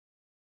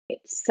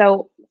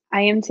So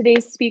I am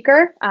today's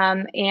speaker,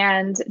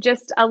 and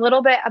just a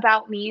little bit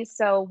about me.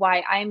 So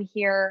why I'm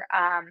here,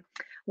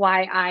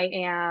 why I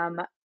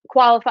am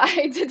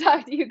qualified to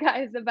talk to you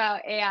guys about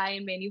AI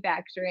in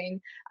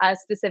manufacturing,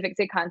 specific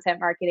to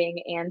content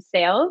marketing and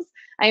sales.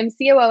 I am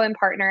COO and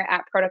partner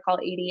at Protocol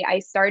 80. I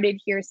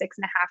started here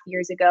 6.5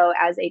 years ago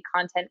as a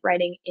content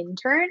writing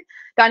intern.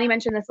 Donnie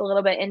mentioned this a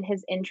little bit in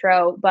his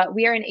intro, but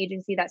we are an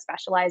agency that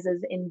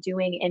specializes in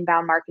doing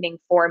inbound marketing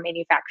for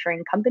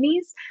manufacturing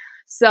companies.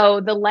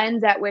 So the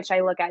lens at which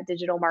I look at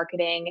digital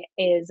marketing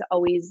is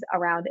always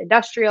around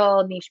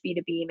industrial, niche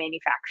B2B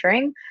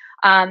manufacturing.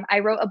 I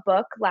wrote a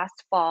book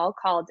last fall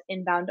called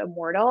Inbound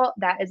Immortal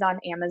that is on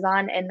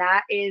Amazon, and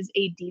that is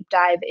a deep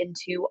dive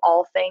into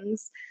all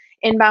things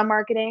inbound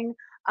marketing.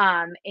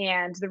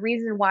 And the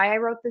reason why I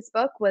wrote this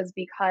book was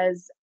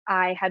because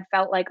I had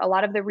felt like a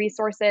lot of the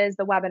resources,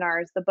 the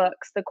webinars, the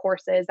books, the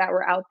courses that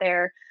were out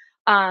there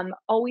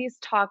always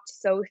talked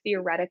so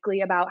theoretically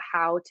about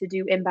how to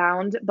do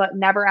inbound, but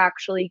never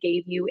actually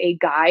gave you a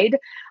guide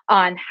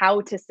on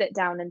how to sit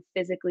down and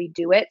physically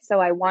do it.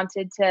 So I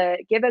wanted to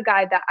give a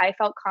guide that I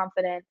felt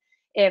confident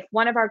if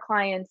one of our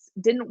clients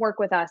didn't work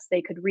with us,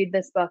 they could read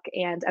this book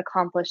and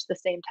accomplish the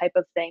same type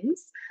of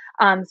things.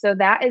 So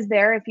that is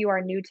there if you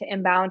are new to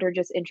inbound or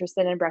just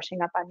interested in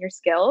brushing up on your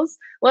skills.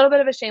 A little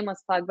bit of a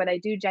shameless plug, but I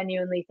do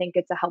genuinely think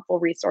it's a helpful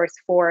resource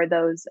for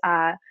those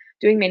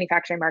doing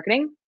manufacturing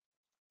marketing.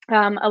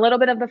 A little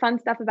bit of the fun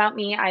stuff about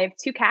me. I have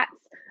two cats,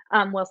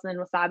 Wilson and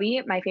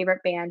Wasabi. My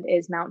favorite band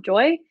is Mount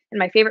Joy, and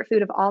my favorite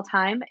food of all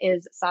time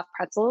is soft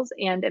pretzels.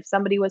 And if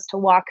somebody was to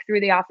walk through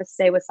the office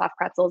today with soft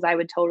pretzels, I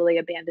would totally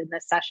abandon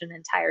this session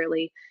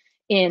entirely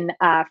in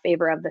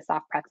favor of the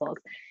soft pretzels.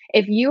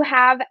 If you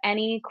have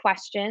any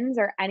questions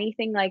or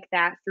anything like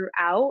that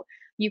throughout,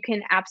 you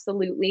can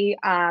absolutely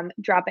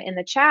drop it in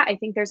the chat. I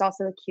think there's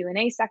also a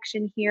Q&A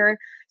section here.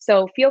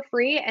 So feel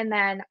free, and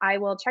then I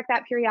will check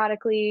that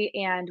periodically,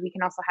 and we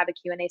can also have a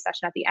Q&A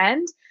session at the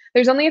end.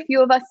 There's only a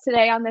few of us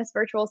today on this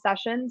virtual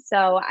session,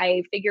 so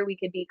I figure we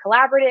could be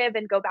collaborative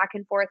and go back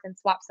and forth and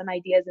swap some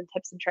ideas and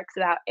tips and tricks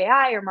about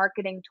AI or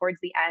marketing towards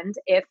the end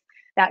if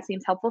that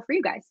seems helpful for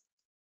you guys.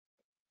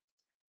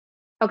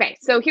 Okay,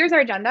 so here's our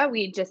agenda.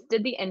 We just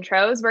did the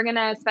intros. We're going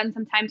to spend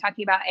some time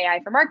talking about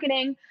AI for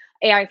marketing,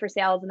 AI for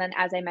sales, and then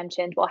as I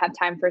mentioned, we'll have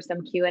time for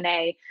some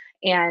Q&A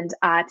and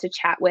to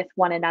chat with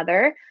one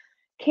another.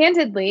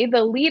 Candidly,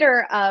 the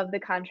leader of the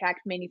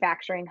contract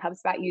manufacturing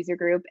HubSpot user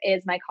group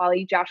is my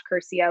colleague, Josh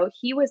Curcio.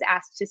 He was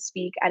asked to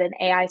speak at an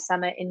AI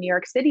summit in New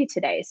York City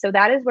today. So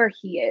that is where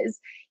he is.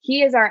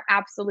 He is our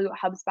absolute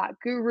HubSpot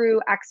guru,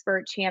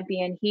 expert,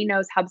 champion. He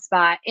knows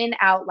HubSpot in,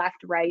 out,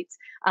 left, right.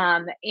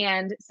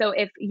 And so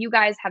if you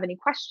guys have any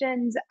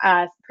questions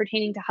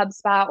pertaining to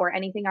HubSpot or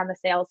anything on the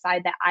sales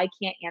side that I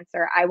can't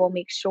answer, I will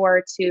make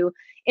sure to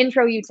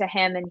intro you to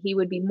him, and he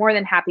would be more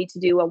than happy to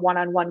do a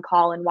one-on-one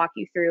call and walk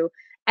you through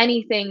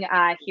anything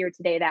here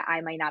today that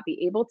I might not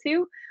be able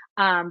to.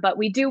 But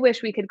we do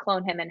wish we could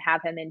clone him and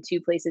have him in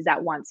two places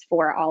at once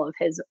for all of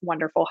his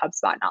wonderful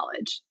HubSpot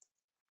knowledge.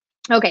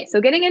 Okay, so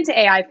getting into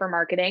AI for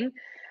marketing,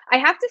 I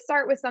have to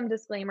start with some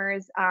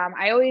disclaimers.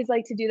 I always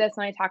like to do this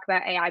when I talk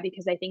about AI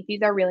because I think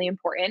these are really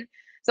important.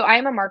 So I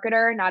am a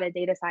marketer, not a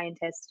data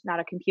scientist,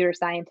 not a computer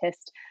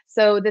scientist.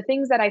 So the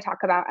things that I talk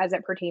about as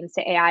it pertains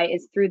to AI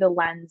is through the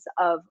lens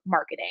of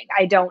marketing.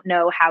 I don't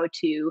know how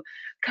to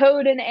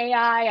code an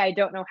AI. I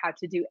don't know how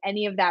to do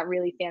any of that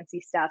really fancy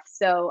stuff.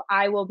 So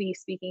I will be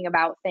speaking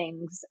about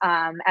things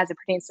as it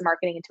pertains to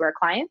marketing and to our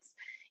clients.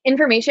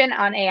 Information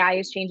on AI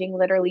is changing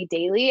literally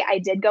daily. I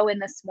did go in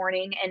this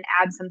morning and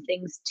add some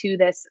things to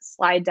this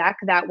slide deck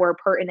that were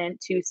pertinent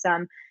to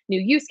some new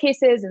use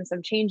cases and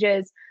some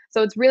changes.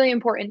 So it's really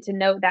important to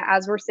note that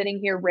as we're sitting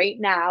here right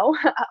now,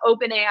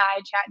 OpenAI,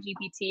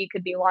 ChatGPT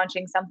could be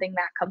launching something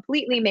that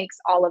completely makes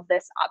all of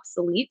this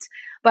obsolete.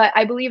 But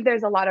I believe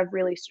there's a lot of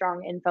really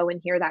strong info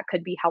in here that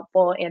could be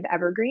helpful and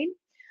evergreen.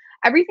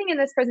 Everything in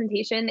this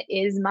presentation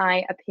is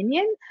my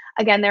opinion.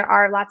 Again, there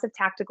are lots of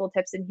tactical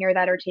tips in here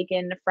that are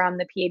taken from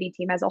the PAD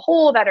team as a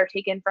whole, that are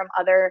taken from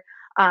other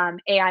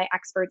AI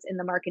experts in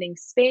the marketing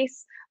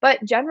space.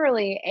 But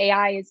generally,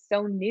 AI is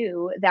so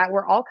new that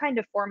we're all kind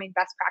of forming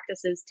best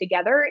practices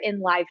together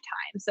in live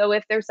time. So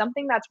if there's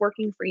something that's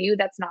working for you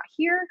that's not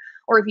here,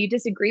 or if you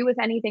disagree with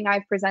anything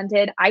I've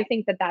presented, I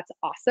think that that's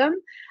awesome.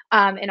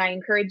 And I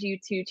encourage you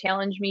to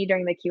challenge me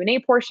during the Q&A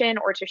portion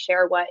or to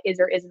share what is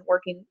or isn't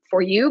working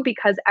for you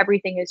because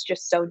everything is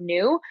just so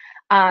new.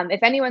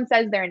 If anyone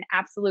says they're an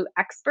absolute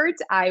expert,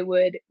 I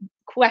would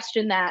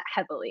question that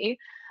heavily.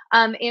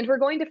 And we're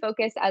going to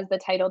focus, as the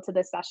title to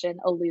this session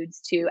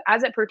alludes to,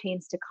 as it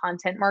pertains to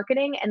content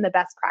marketing and the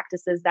best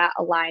practices that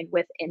align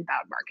with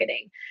inbound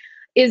marketing.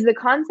 Is the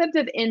concept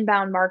of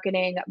inbound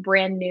marketing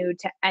brand new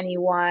to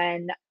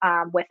anyone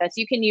with us?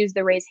 You can use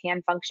the raise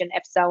hand function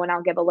if so, and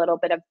I'll give a little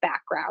bit of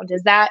background.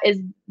 Is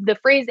the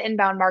phrase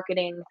inbound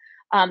marketing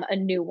a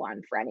new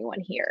one for anyone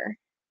here?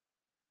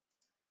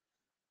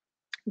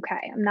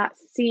 Okay, I'm not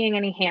seeing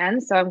any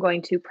hands, so I'm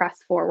going to press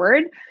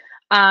forward.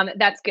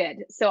 That's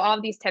good. So all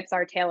of these tips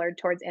are tailored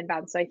towards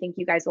inbound. So I think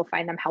you guys will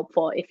find them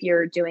helpful if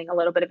you're doing a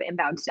little bit of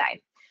inbound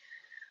today.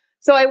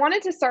 So I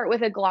wanted to start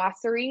with a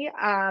glossary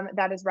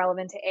that is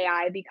relevant to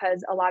AI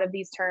because a lot of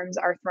these terms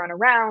are thrown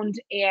around,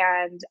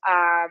 and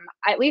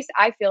at least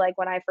I feel like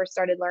when I first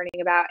started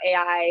learning about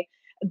AI,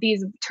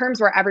 these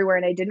terms were everywhere,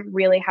 and I didn't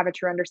really have a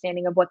true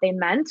understanding of what they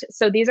meant.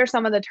 So these are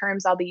some of the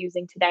terms I'll be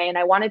using today, and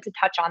I wanted to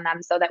touch on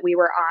them so that we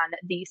were on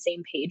the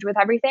same page with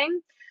everything.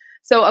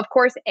 So, of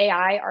course,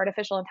 AI,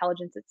 artificial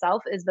intelligence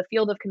itself, is the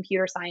field of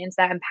computer science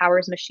that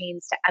empowers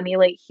machines to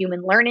emulate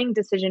human learning,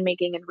 decision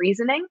making, and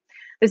reasoning.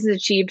 This is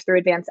achieved through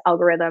advanced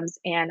algorithms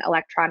and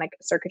electronic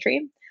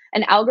circuitry.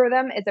 An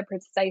algorithm is a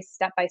precise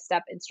step by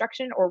step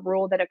instruction or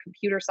rule that a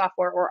computer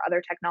software or other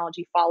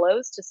technology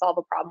follows to solve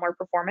a problem or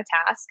perform a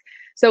task.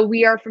 So,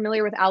 we are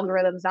familiar with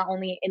algorithms not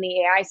only in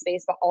the AI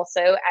space, but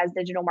also as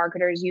digital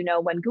marketers. You know,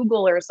 when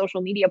Google or a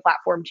social media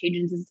platform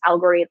changes its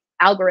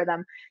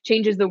algorithm,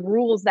 changes the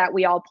rules that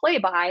we all play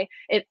by,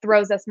 it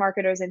throws us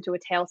marketers into a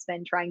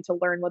tailspin trying to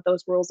learn what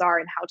those rules are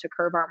and how to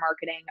curve our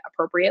marketing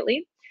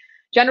appropriately.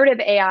 Generative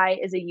AI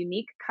is a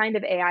unique kind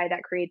of AI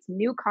that creates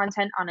new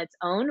content on its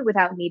own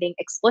without needing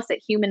explicit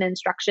human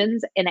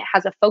instructions, and it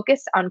has a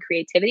focus on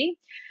creativity.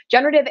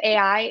 Generative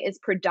AI is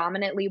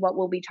predominantly what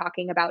we'll be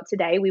talking about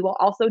today. We will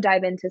also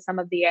dive into some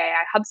of the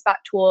AI HubSpot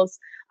tools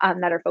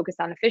that are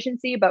focused on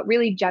efficiency, but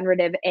really,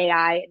 generative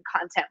AI and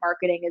content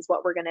marketing is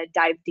what we're going to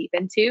dive deep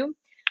into.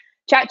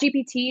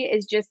 ChatGPT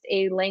is just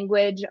a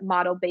language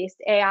model based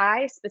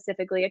AI,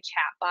 specifically a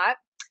chatbot.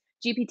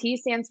 GPT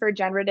stands for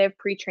Generative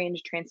Pre Trained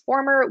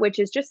Transformer, which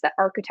is just the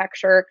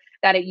architecture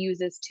that it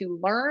uses to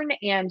learn.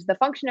 And the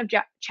function of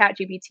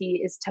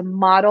ChatGPT is to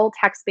model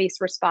text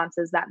based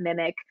responses that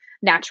mimic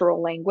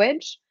natural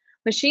language.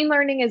 Machine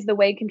learning is the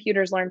way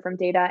computers learn from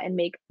data and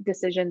make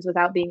decisions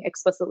without being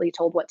explicitly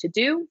told what to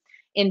do.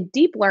 And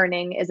deep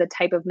learning is a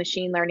type of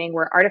machine learning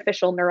where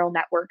artificial neural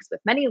networks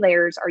with many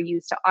layers are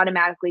used to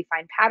automatically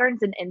find patterns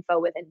and info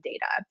within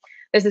data.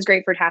 This is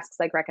great for tasks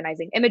like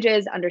recognizing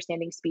images,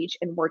 understanding speech,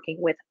 and working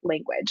with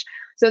language.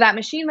 So that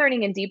machine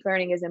learning and deep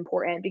learning is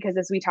important because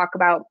as we talk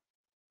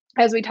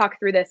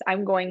through this,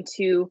 I'm going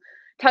to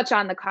touch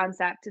on the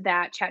concept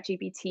that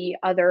ChatGPT,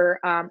 other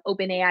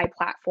OpenAI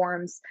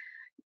platforms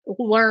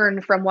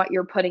learn from what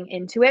you're putting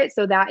into it.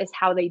 So that is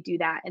how they do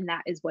that, and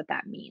that is what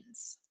that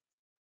means.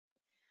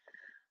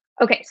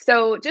 Okay,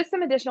 so just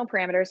some additional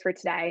parameters for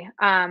today.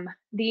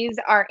 These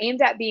are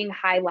aimed at being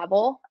high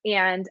level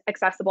and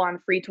accessible on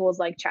free tools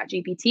like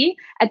ChatGPT.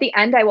 At the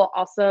end, I will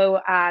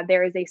also,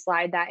 there is a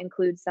slide that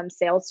includes some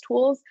sales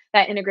tools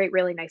that integrate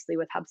really nicely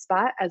with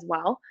HubSpot as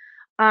well.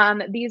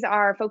 These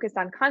are focused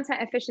on content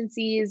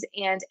efficiencies,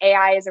 and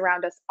AI is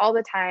around us all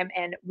the time,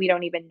 and we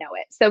don't even know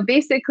it. So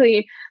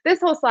basically, this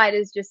whole slide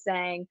is just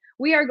saying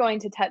we are going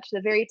to touch the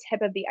very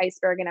tip of the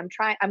iceberg, and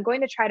I'm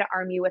going to try to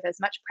arm you with as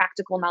much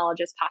practical knowledge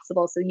as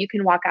possible, so you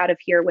can walk out of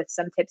here with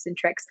some tips and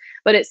tricks.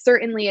 But it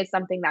certainly is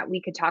something that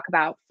we could talk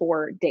about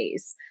for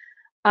days.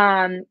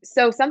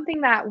 So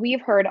something that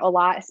we've heard a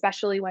lot,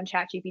 especially when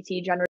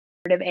ChatGPT generative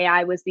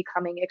AI was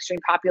becoming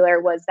extremely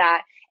popular, was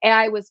that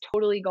AI was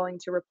totally going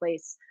to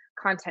replace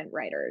content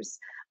writers.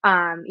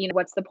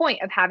 What's the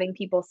point of having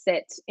people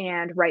sit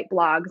and write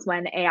blogs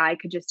when AI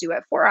could just do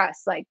it for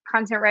us? Like,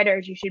 content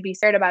writers, you should be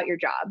scared about your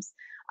jobs.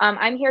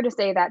 I'm here to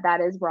say that that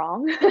is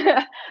wrong,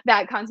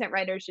 that content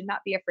writers should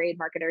not be afraid,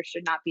 marketers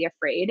should not be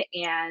afraid.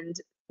 And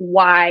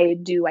why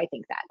do I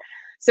think that?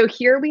 So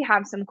here we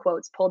have some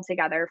quotes pulled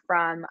together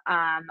from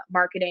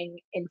marketing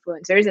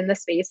influencers in the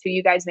space who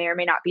you guys may or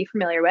may not be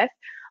familiar with.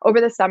 Over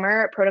the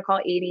summer, Protocol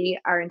 80,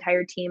 our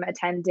entire team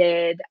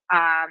attended,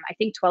 I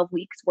think, 12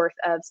 weeks worth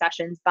of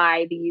sessions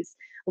by these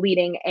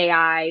leading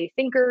AI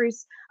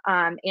thinkers.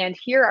 And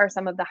here are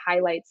some of the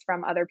highlights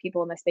from other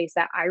people in the space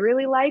that I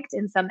really liked,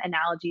 and some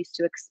analogies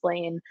to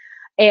explain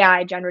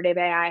AI, generative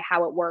AI,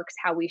 how it works,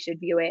 how we should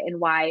view it, and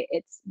why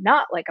it's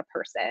not like a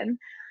person.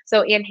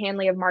 So Ann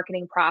Hanley of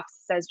Marketing Profs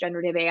says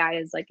generative AI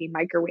is like a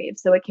microwave.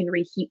 So it can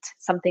reheat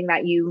something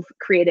that you've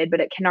created, but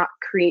it cannot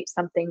create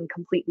something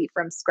completely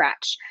from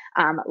scratch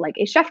like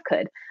a chef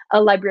could.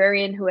 A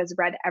librarian who has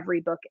read every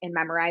book and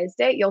memorized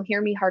it. You'll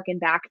hear me harken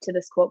back to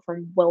this quote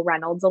from Will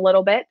Reynolds a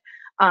little bit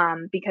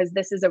because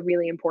this is a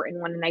really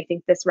important one. And I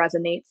think this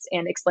resonates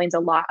and explains a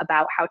lot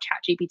about how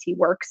ChatGPT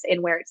works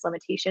and where its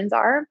limitations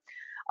are.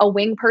 A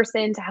wing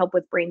person to help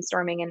with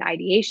brainstorming and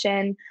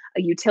ideation,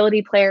 a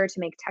utility player to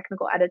make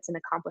technical edits and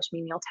accomplish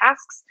menial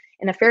tasks,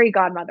 and a fairy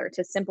godmother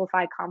to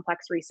simplify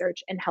complex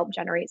research and help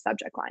generate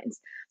subject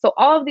lines. So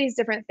all of these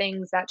different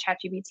things that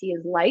ChatGPT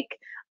is like,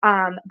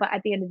 but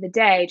at the end of the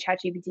day,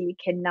 ChatGPT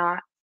cannot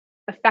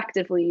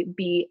effectively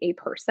be a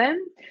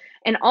person.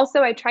 And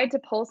also, I tried to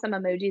pull some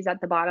emojis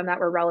at the bottom that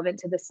were relevant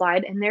to the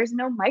slide, and there's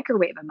no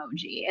microwave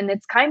emoji. And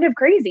it's kind of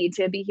crazy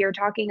to be here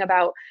talking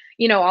about,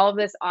 all of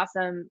this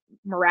awesome,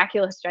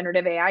 miraculous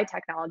generative AI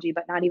technology,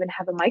 but not even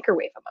have a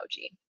microwave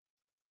emoji.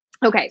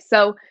 Okay,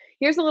 so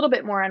here's a little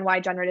bit more on why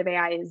generative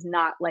AI is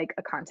not like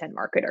a content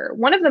marketer.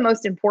 One of the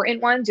most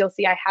important ones, you'll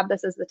see I have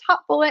this as the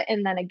top bullet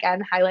and then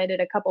again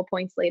highlighted a couple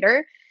points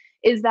later,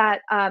 is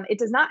that it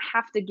does not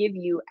have to give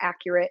you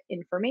accurate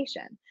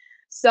information.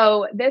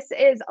 So this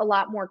is a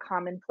lot more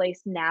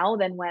commonplace now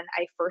than when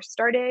I first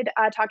started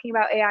talking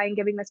about AI and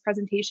giving this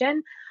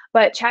presentation.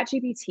 But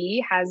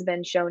ChatGPT has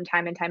been shown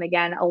time and time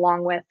again,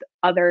 along with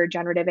other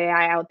generative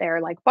AI out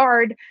there like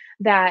Bard,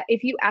 that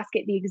if you ask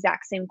it the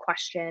exact same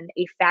question,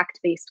 a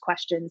fact based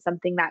question,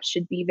 something that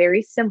should be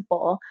very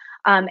simple,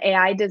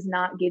 AI does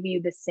not give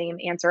you the same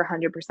answer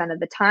 100%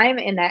 of the time,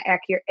 and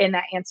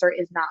that answer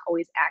is not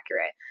always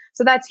accurate.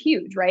 So that's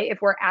huge, right?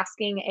 If we're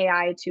asking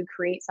AI to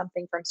create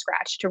something from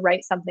scratch, to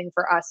write something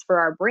for us for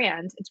our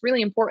brand, it's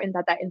really important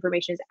that that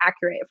information is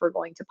accurate if we're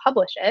going to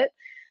publish it.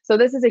 So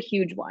this is a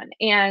huge one.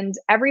 And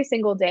every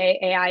single day,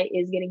 AI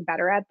is getting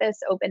better at this.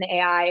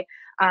 OpenAI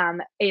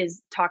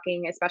is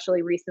talking,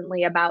 especially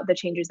recently, about the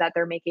changes that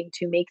they're making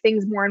to make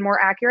things more and more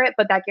accurate,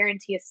 but that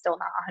guarantee is still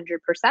not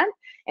 100%.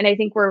 And I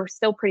think we're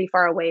still pretty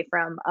far away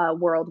from a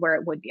world where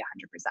it would be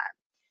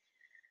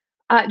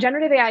 100%.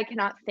 Generative AI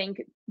cannot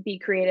think, be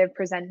creative,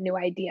 present new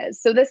ideas.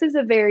 So this is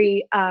a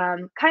very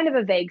kind of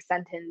a vague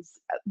sentence,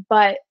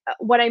 but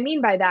what I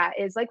mean by that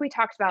is, like we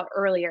talked about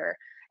earlier,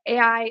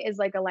 AI is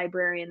like a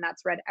librarian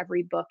that's read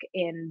every book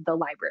in the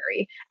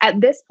library. At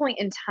this point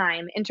in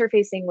time,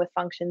 interfacing with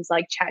functions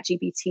like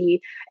ChatGPT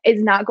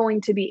is not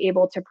going to be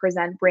able to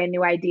present brand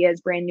new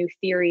ideas, brand new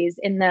theories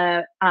in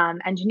the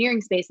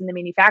engineering space, in the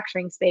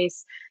manufacturing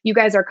space. You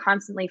guys are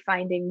constantly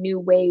finding new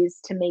ways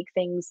to make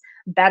things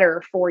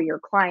better for your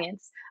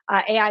clients.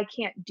 AI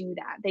can't do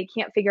that. They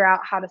can't figure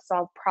out how to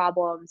solve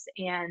problems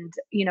and,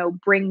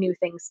 bring new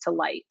things to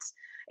light.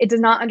 It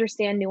does not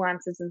understand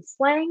nuances and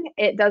slang.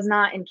 It does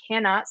not and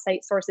cannot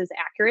cite sources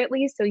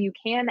accurately. So you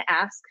can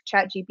ask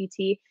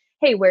ChatGPT,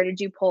 hey, where did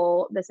you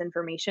pull this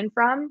information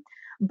from?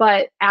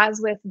 But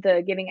as with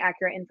the giving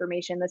accurate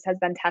information, this has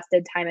been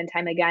tested time and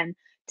time again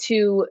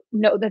to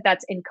know that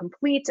that's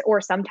incomplete,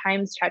 or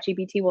sometimes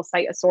ChatGPT will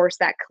cite a source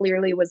that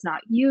clearly was not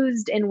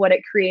used in what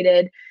it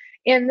created.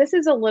 And this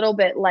is a little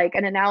bit like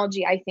an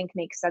analogy I think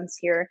makes sense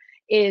here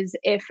is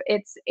if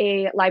it's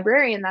a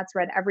librarian that's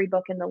read every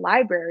book in the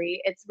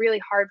library, it's really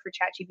hard for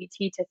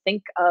ChatGPT to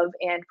think of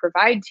and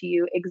provide to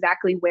you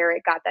exactly where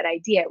it got that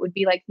idea. It would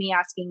be like me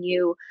asking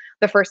you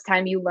the first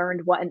time you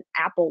learned what an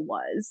apple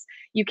was.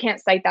 You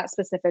can't cite that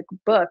specific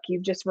book.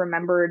 You've just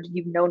remembered,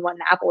 you've known what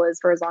an apple is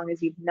for as long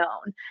as you've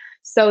known.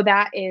 So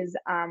that is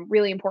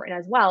really important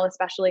as well,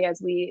 especially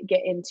as we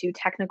get into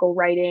technical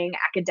writing,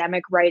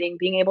 academic writing.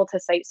 Being able to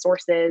cite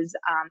sources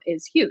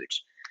is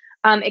huge.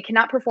 It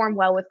cannot perform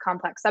well with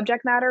complex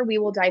subject matter. We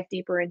will dive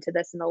deeper into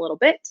this in a little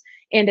bit.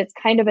 And it's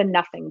kind of a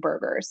nothing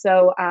burger.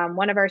 So,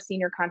 one of our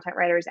senior content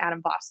writers,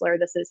 Adam Vossler,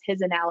 this is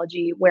his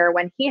analogy where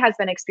when he has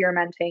been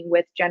experimenting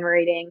with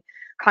generating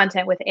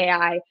content with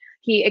AI,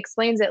 he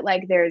explains it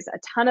like there's a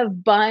ton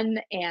of bun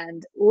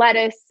and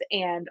lettuce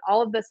and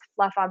all of this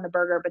fluff on the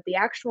burger, but the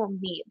actual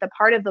meat, the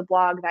part of the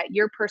blog that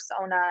your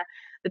persona,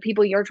 the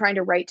people you're trying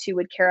to write to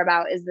would care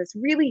about, is this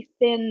really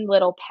thin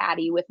little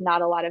patty with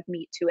not a lot of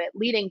meat to it,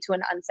 leading to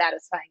an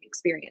unsatisfying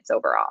experience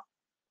overall.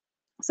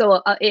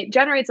 So it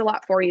generates a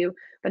lot for you,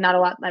 but not a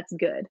lot that's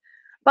good.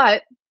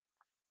 But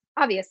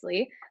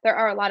obviously, there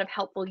are a lot of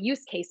helpful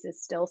use cases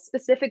still,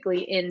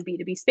 specifically in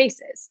B2B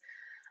spaces.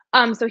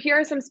 So here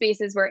are some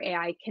spaces where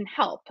AI can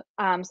help.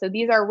 So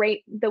these are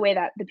the way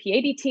that the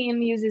PAD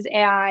team uses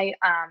AI,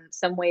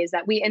 some ways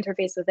that we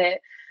interface with it.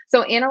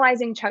 So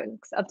analyzing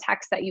chunks of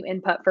text that you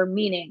input for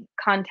meaning,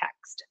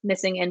 context,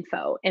 missing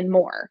info, and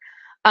more.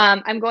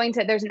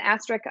 There's an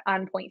asterisk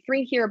on point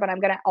 3 here, but I'm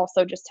going to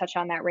also just touch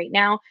on that right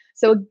now.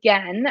 So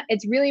again,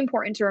 it's really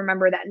important to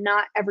remember that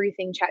not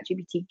everything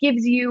ChatGPT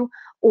gives you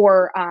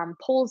or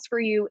pulls for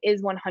you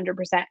is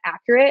 100%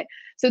 accurate.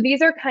 So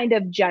these are kind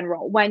of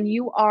general. When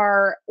you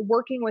are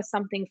working with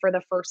something for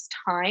the first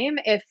time,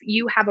 if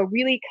you have a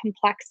really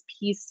complex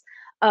piece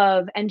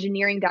of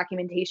engineering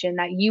documentation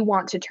that you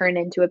want to turn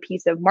into a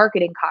piece of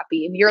marketing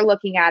copy, and you're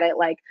looking at it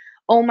like,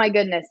 oh my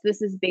goodness,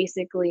 this is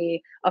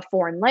basically a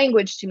foreign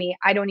language to me.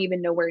 I don't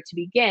even know where to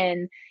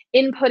begin.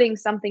 Inputting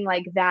something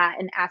like that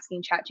and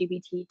asking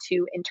ChatGPT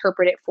to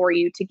interpret it for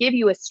you, to give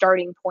you a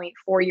starting point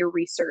for your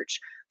research,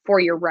 for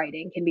your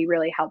writing, can be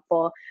really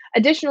helpful.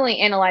 Additionally,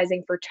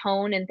 analyzing for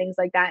tone and things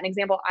like that. An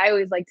example I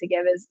always like to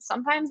give is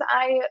sometimes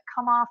I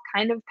come off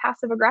kind of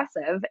passive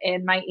aggressive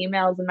in my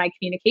emails and my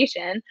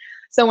communication.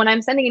 So when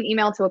I'm sending an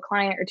email to a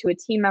client or to a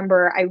team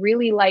member, I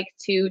really like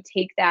to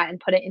take that and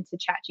put it into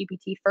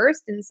ChatGPT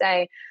first and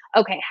say,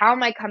 okay, how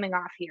am I coming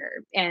off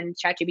here? And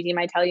ChatGPT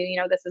might tell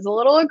you, this is a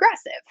little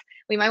aggressive.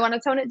 We might want to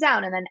tone it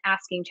down, and then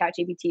asking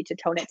ChatGPT to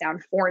tone it down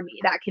for me.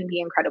 That can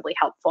be incredibly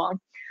helpful.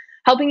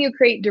 Helping you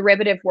create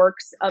derivative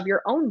works of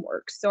your own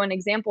works. So an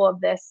example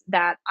of this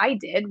that I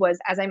did was,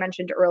 as I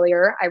mentioned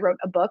earlier, I wrote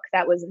a book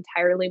that was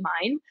entirely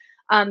mine.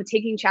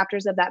 Taking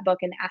chapters of that book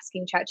and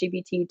asking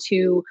ChatGPT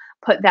to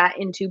put that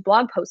into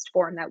blog post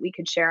form that we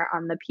could share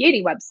on the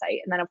PAD website.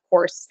 And then, of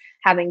course,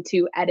 having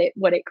to edit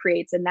what it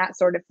creates and that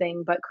sort of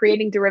thing, but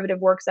creating derivative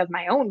works of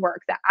my own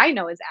work that I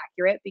know is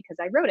accurate because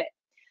I wrote it.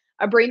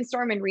 A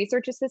brainstorm and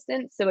research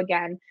assistant. So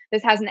again,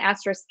 this has an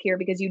asterisk here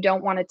because you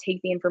don't want to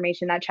take the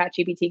information that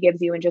ChatGPT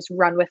gives you and just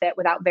run with it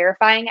without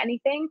verifying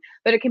anything.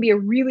 But it can be a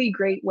really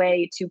great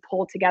way to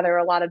pull together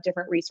a lot of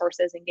different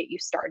resources and get you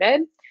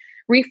started.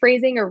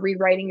 Rephrasing or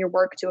rewriting your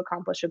work to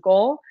accomplish a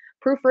goal,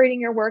 proofreading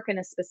your work in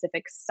a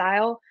specific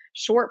style,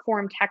 short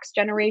form text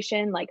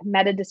generation like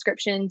meta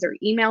descriptions or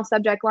email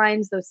subject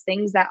lines, those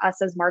things that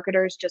us as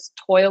marketers just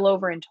toil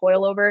over and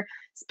toil over,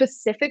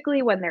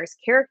 specifically when there's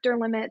character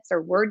limits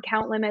or word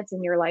count limits,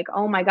 and you're like,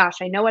 oh my gosh,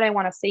 I know what I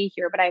want to say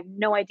here, but I have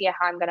no idea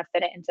how I'm going to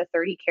fit it into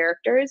 30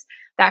 characters.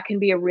 That can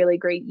be a really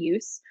great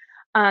use.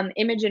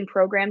 Image and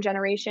program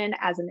generation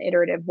as an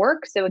iterative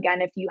work. So,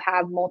 again, if you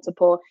have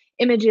multiple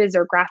images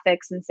or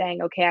graphics and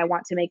saying, okay, I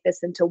want to make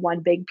this into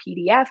one big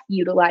PDF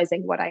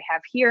utilizing what I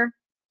have here.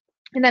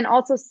 And then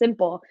also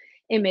simple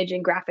image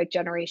and graphic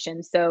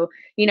generation. So,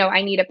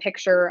 I need a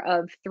picture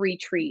of three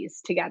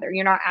trees together.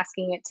 You're not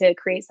asking it to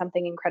create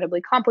something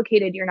incredibly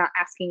complicated. You're not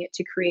asking it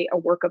to create a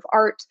work of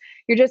art.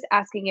 You're just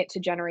asking it to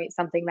generate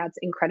something that's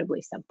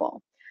incredibly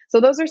simple.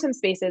 So, those are some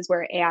spaces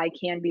where AI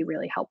can be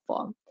really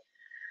helpful.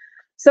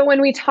 So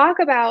when we talk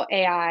about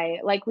AI,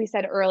 like we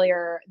said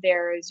earlier,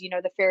 there's,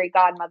 the fairy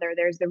godmother,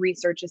 there's the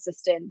research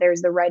assistant,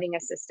 there's the writing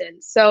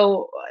assistant.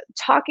 So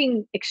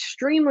talking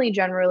extremely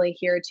generally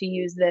here to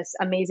use this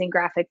amazing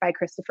graphic by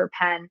Christopher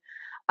Penn,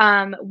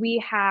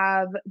 we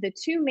have the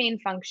two main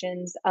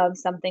functions of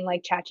something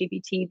like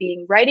ChatGPT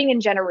being writing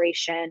and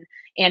generation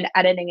and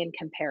editing and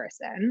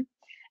comparison.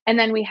 And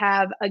then we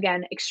have,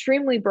 again,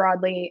 extremely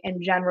broadly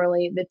and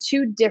generally, the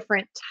two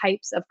different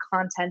types of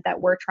content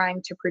that we're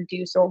trying to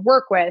produce or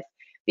work with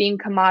being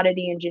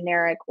commodity and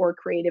generic or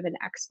creative and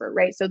expert,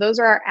 right? So those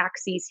are our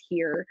axes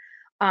here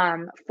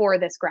for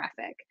this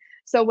graphic.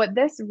 So what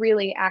this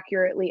really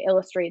accurately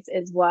illustrates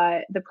is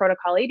what the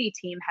Protocol 80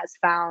 team has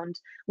found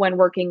when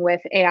working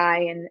with AI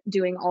and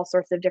doing all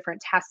sorts of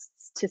different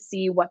tests to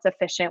see what's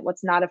efficient,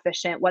 what's not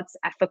efficient, what's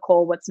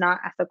ethical, what's not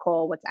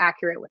ethical, what's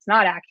accurate, what's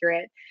not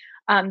accurate.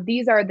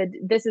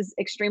 This is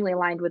extremely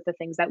aligned with the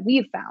things that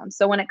we've found.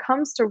 So when it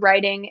comes to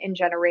writing and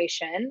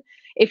generation,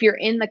 if you're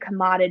in the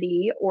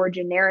commodity or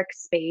generic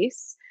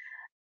space,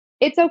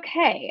 it's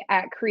okay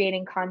at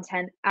creating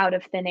content out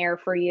of thin air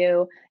for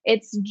you.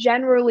 It's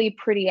generally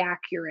pretty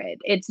accurate.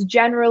 It's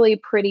generally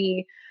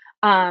pretty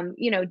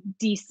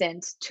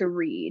decent to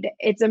read.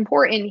 It's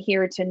important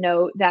here to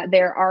note that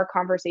there are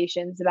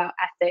conversations about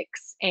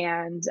ethics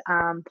and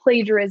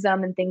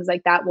plagiarism and things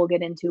like that we'll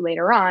get into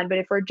later on. But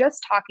if we're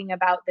just talking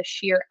about the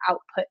sheer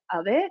output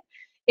of it,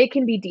 it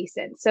can be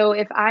decent. So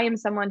if I am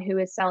someone who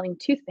is selling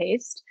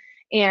toothpaste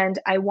and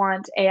I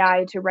want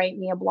AI to write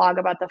me a blog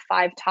about the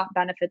 5 top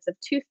benefits of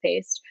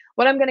toothpaste,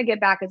 what I'm going to get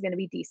back is going to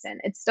be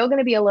decent. It's still going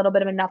to be a little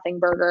bit of a nothing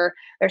burger.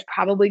 There's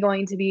probably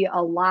going to be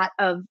a lot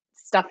of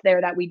stuff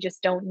there that we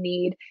just don't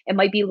need. It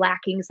might be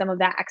lacking some of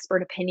that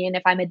expert opinion.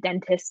 If I'm a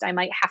dentist, I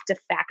might have to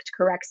fact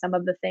correct some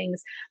of the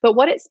things. But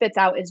what it spits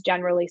out is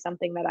generally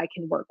something that I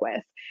can work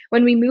with.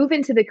 When we move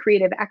into the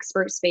creative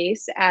expert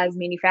space as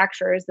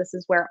manufacturers, this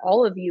is where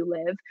all of you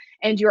live,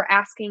 and you're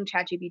asking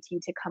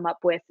ChatGPT to come up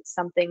with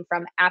something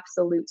from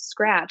absolute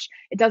scratch,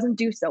 it doesn't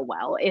do so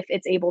well if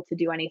it's able to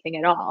do anything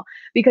at all.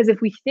 Because if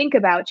we think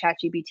about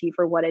ChatGPT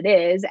for what it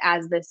is,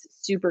 as this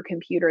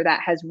supercomputer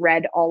that has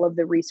read all of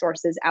the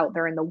resources out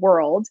there in the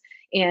world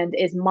and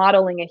is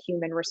modeling a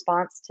human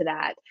response to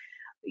that,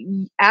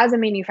 as a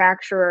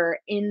manufacturer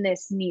in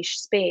this niche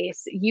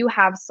space, you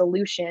have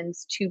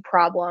solutions to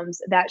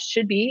problems that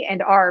should be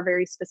and are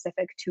very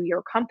specific to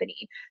your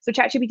company. So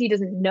ChatGPT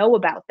doesn't know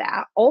about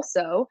that.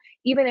 Also,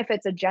 even if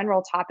it's a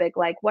general topic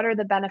like what are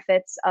the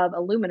benefits of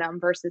aluminum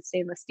versus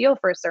stainless steel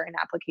for a certain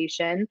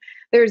application,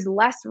 there's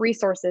less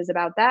resources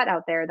about that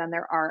out there than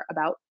there are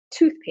about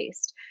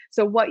toothpaste.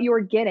 So, what you're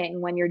getting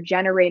when you're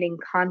generating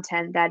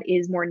content that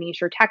is more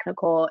niche or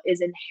technical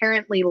is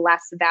inherently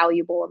less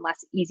valuable and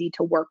less easy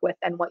to work with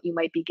than what you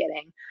might be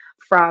getting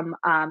from,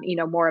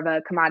 more of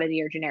a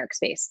commodity or generic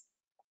space.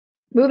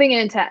 Moving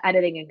into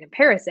editing and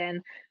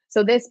comparison.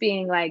 So, this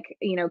being like,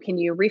 can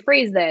you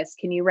rephrase this?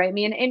 Can you write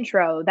me an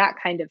intro? That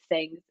kind of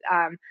thing.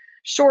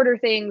 Shorter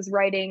things,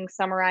 writing,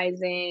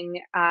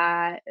 summarizing,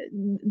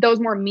 those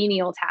more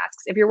menial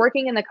tasks. If you're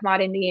working in the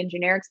commodity and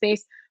generic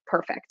space,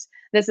 perfect.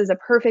 This is a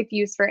perfect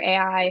use for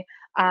AI.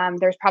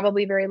 There's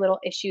probably very little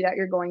issue that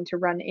you're going to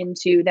run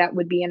into that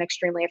would be an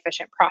extremely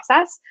efficient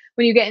process.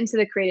 When you get into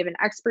the creative and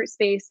expert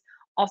space,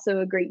 also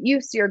a great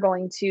use. You're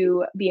going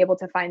to be able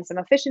to find some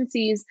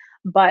efficiencies,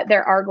 but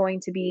there are going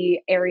to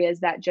be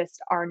areas that just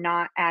are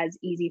not as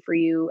easy for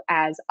you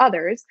as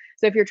others.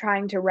 So if you're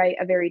trying to write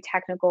a very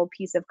technical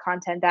piece of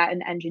content that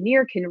an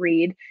engineer can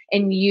read,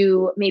 and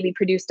you maybe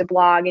produced a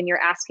blog and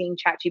you're asking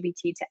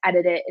ChatGPT to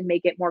edit it and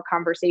make it more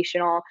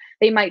conversational,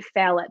 they might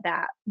fail at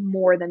that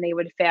more than they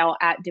would fail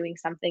at doing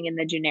something in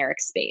the generic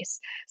space.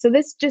 So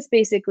this just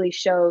basically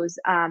shows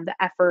the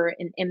effort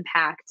and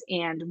impact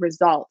and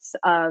results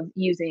of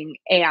using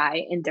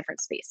AI in different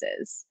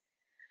spaces.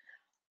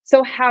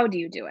 So how do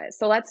you do it?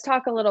 So let's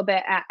talk a little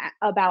bit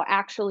about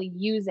actually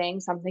using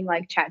something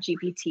like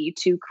ChatGPT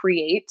to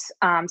create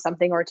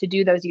something or to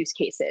do those use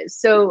cases.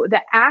 So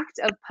the act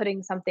of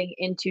putting something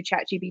into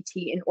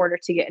ChatGPT in order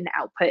to get an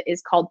output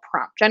is called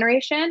prompt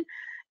generation.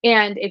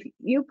 And if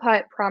you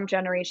put prompt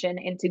generation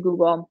into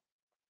Google,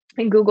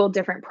 and Google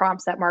different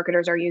prompts that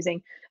marketers are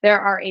using, there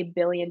are a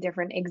billion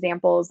different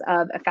examples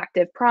of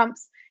effective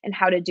prompts and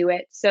how to do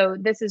it. So,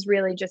 this is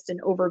really just an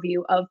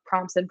overview of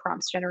prompts and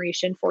prompts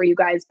generation for you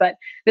guys, but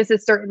this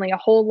is certainly a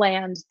whole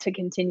land to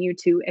continue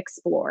to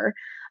explore.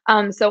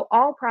 So,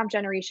 all prompt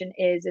generation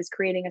is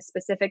creating a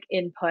specific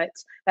input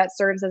that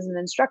serves as an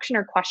instruction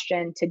or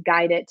question to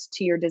guide it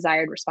to your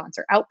desired response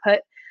or output.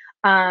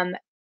 Um,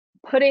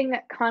 Putting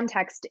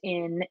context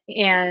in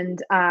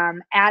and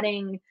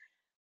adding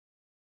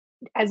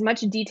as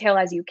much detail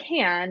as you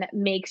can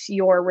makes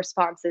your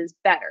responses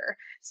better.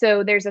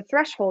 So there's a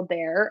threshold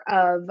there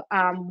of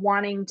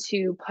wanting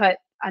to put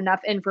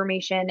enough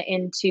information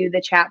into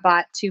the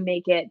chatbot to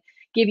make it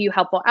give you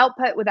helpful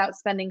output without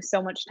spending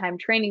so much time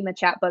training the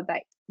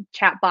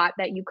chatbot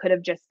that you could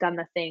have just done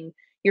the thing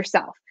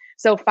yourself.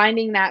 So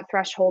finding that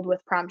threshold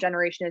with prompt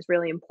generation is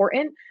really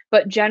important,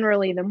 but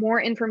generally the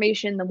more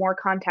information, the more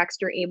context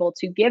you're able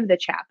to give the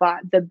chatbot,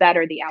 the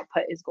better the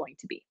output is going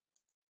to be.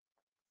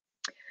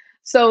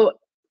 So,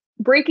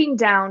 breaking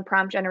down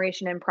prompt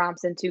generation and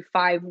prompts into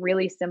five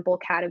really simple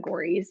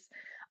categories.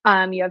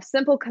 You have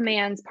simple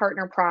commands,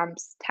 partner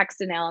prompts,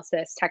 text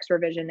analysis, text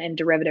revision, and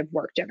derivative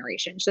work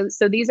generation.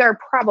 So these are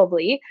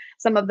probably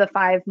some of the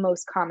five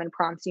most common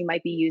prompts you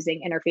might be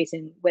using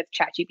interfacing with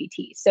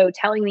ChatGPT. So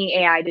telling the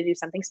AI to do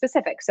something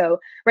specific. So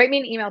write me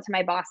an email to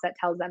my boss that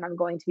tells them I'm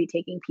going to be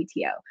taking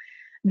PTO.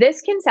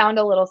 This can sound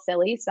a little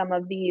silly, some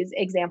of these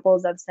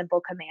examples of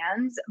simple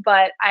commands,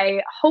 but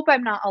I hope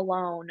I'm not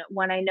alone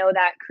when I know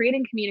that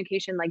creating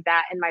communication like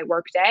that in my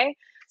workday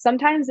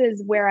sometimes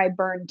is where I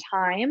burn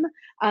time,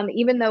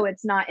 even though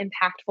it's not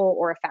impactful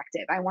or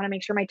effective. I want to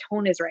make sure my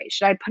tone is right.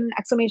 Should I put an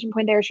exclamation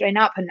point there? Should I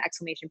not put an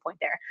exclamation point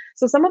there?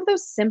 So some of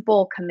those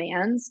simple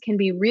commands can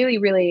be really,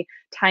 really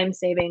time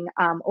saving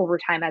over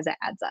time as it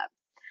adds up.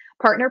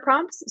 Partner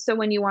prompts. So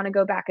when you want to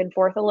go back and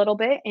forth a little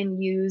bit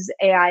and use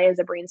AI as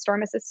a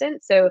brainstorm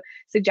assistant. So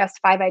suggest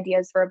five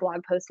ideas for a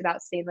blog post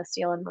about stainless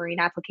steel and marine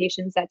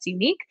applications that's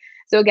unique.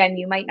 So again,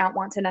 you might not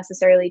want to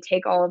necessarily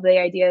take all of the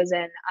ideas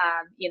and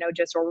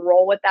just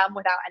roll with them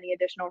without any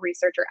additional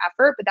research or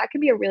effort, but that can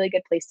be a really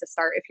good place to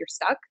start if you're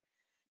stuck.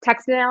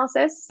 Text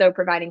analysis, so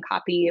providing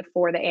copy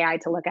for the AI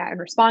to look at and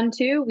respond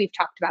to. We've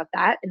talked about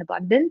that in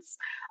abundance.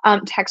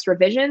 Text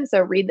revision,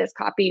 so read this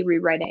copy,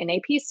 rewrite it in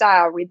AP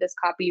style, read this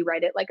copy,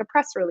 write it like a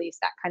press release,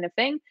 that kind of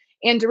thing.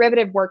 And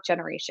derivative work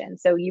generation.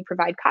 So you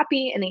provide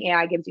copy and the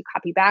AI gives you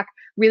copy back.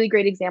 Really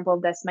great example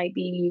of this might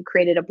be you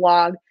created a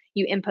blog,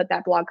 you input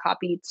that blog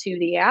copy to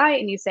the AI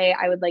and you say,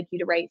 I would like you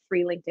to write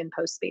 3 LinkedIn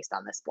posts based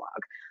on this blog.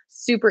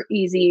 Super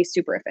easy,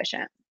 super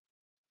efficient.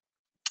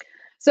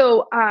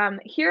 So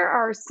here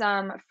are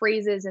some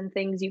phrases and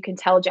things you can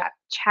tell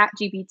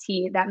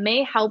ChatGPT that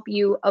may help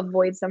you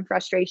avoid some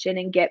frustration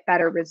and get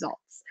better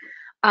results.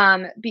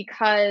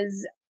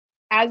 Because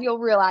as you'll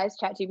realize,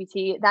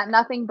 ChatGPT, that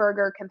nothing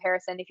burger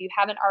comparison, if you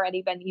haven't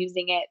already been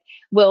using it,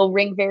 will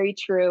ring very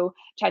true.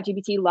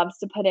 ChatGPT loves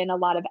to put in a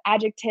lot of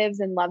adjectives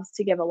and loves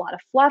to give a lot of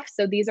fluff.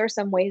 So these are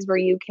some ways where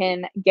you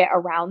can get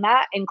around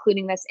that,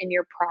 including this in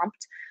your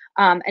prompt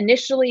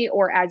initially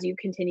or as you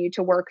continue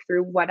to work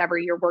through whatever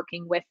you're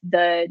working with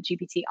the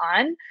GPT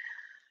on.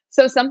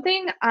 So,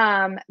 something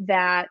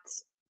that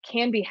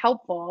can be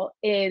helpful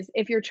is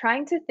if you're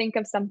trying to think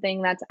of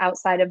something that's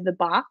outside of the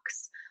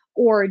box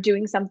or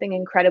doing something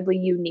incredibly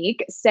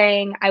unique,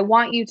 saying, I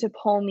want you to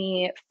pull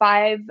me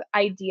 5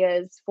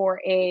 ideas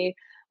for a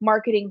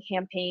marketing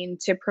campaign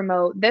to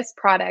promote this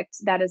product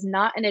that is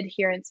not in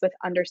adherence with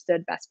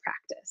understood best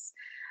practice.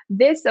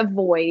 This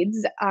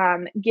avoids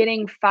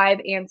getting 5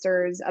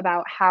 answers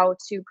about how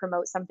to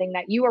promote something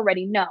that you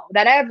already know,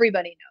 that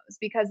everybody knows,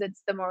 because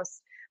it's the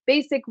most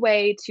basic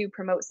way to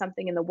promote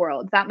something in the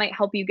world. That might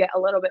help you get a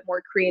little bit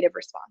more creative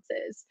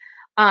responses.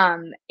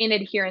 In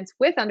adherence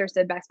with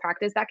understood best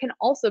practice, that can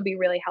also be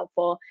really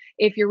helpful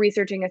if you're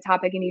researching a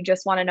topic and you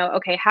just want to know,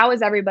 okay, how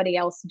is everybody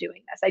else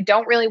doing this? I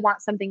don't really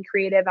want something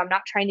creative. I'm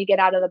not trying to get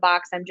out of the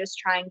box. I'm just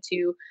trying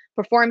to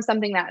perform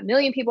something that a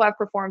million people have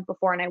performed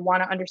before and I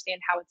want to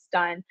understand how it's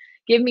done.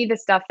 Give me the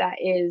stuff that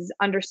is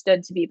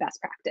understood to be best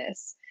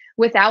practice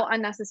without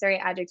unnecessary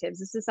adjectives.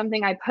 This is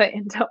something I put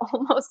into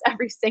almost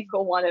every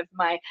single one of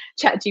my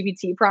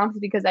ChatGPT prompts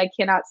because I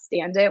cannot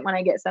stand it when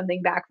I get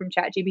something back from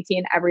ChatGPT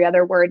and every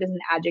other word is an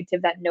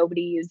adjective that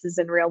nobody uses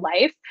in real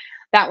life.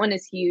 That one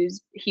is huge,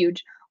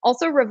 huge.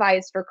 Also,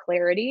 revise for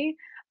clarity.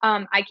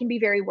 I can be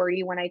very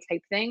wordy when I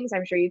type things.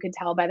 I'm sure you can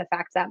tell by the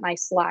fact that my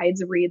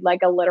slides read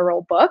like a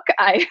literal book.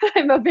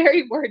 I'm a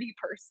very wordy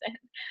person.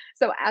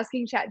 So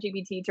asking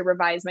ChatGPT to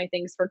revise my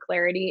things for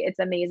clarity, it's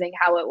amazing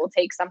how it will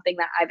take something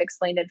that I've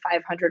explained in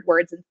 500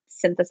 words and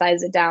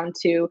synthesize it down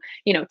to,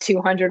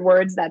 200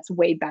 words. That's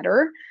way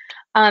better.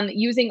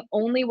 Using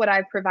only what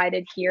I've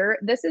provided here,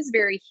 this is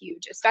very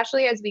huge,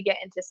 especially as we get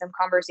into some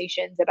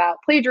conversations about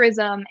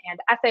plagiarism and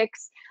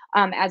ethics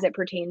as it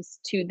pertains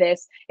to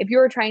this. If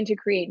you're trying to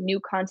create new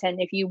content,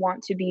 if you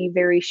want to be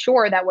very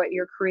sure that what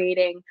you're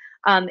creating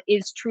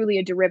is truly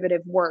a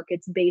derivative work,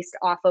 it's based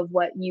off of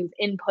what you've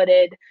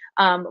inputted,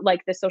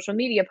 like the social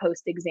media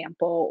post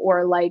example,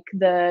 or like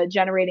the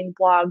generating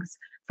blogs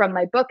from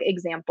my book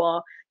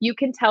example, you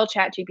can tell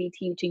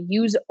ChatGPT to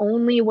use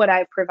only what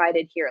I've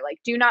provided here. Like,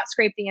 do not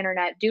scrape the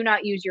internet, do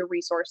not use your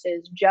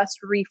resources, just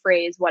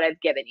rephrase what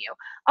I've given you.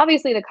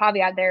 Obviously, the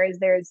caveat there is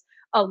there's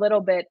a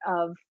little bit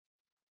of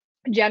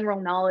general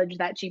knowledge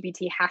that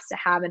GPT has to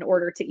have in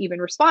order to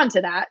even respond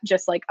to that,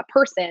 just like a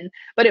person,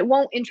 but it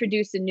won't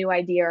introduce a new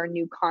idea or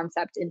new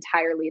concept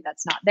entirely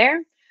that's not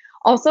there.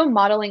 Also,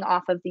 modeling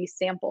off of these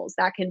samples,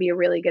 that can be a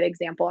really good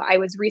example. I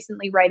was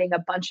recently writing a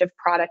bunch of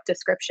product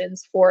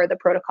descriptions for the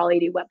Protocol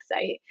 80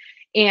 website,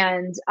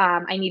 and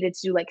I needed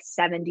to do like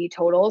 70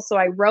 total. So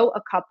I wrote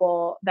a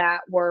couple that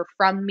were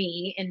from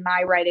me in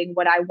my writing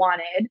what I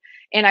wanted,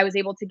 and I was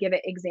able to give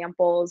it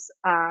examples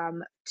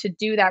to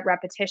do that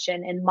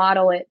repetition and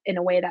model it in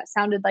a way that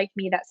sounded like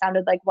me, that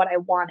sounded like what I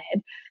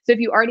wanted. So if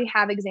you already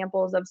have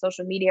examples of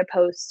social media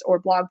posts or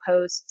blog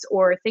posts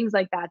or things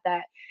like that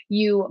that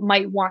you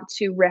might want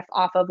to riff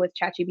off of with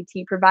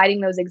ChatGPT,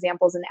 providing those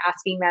examples and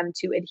asking them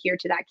to adhere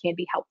to that can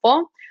be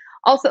helpful.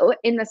 Also,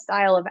 in the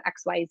style of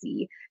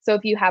XYZ. So,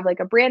 if you have like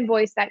a brand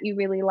voice that you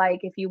really like,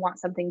 if you want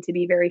something to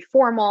be very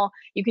formal,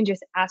 you can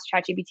just ask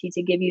ChatGPT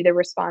to give you the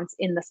response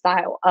in the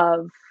style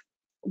of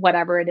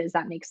whatever it is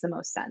that makes the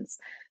most sense.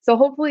 So,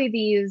 hopefully,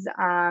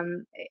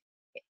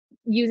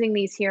 using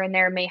these here and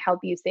there may help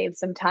you save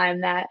some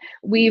time that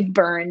we've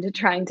burned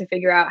trying to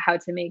figure out how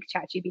to make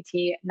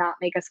ChatGPT not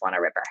make us want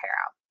to rip our hair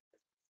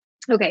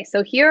out. Okay,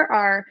 so here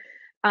are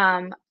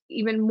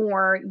even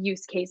more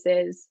use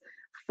cases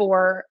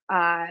for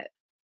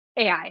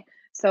AI.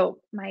 So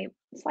my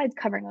slide's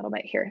covering a little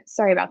bit here.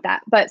 Sorry about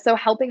that. But so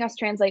helping us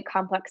translate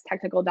complex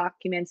technical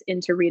documents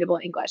into readable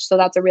English. So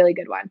that's a really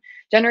good one.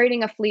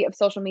 Generating a fleet of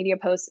social media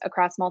posts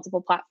across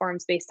multiple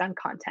platforms based on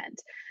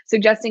content.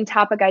 Suggesting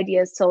topic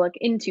ideas to look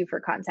into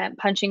for content.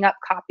 Punching up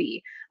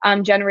copy.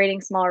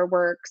 Generating smaller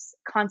works.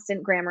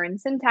 Constant grammar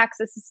and syntax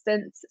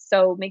assistance.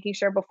 So making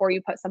sure before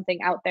you put something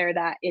out there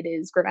that it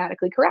is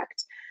grammatically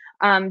correct.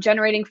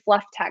 Generating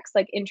fluff text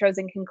like intros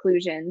and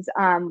conclusions.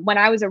 When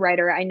I was a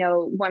writer, I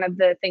know one of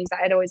the things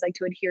that I'd always like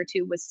to adhere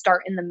to was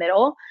start in the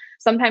middle.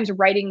 Sometimes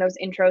writing those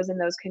intros and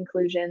those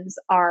conclusions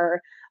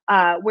are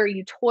where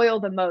you toil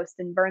the most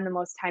and burn the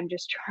most time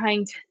just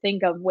trying to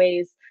think of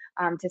ways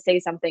to say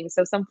something.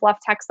 So some fluff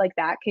text like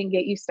that can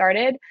get you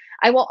started.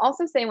 I will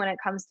also say when it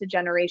comes to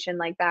generation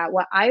like that,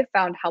 what I've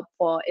found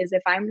helpful is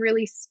if I'm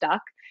really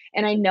stuck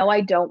and I know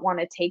I don't want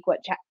to take what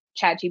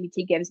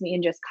ChatGPT gives me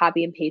and just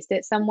copy and paste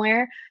it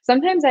somewhere.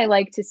 Sometimes I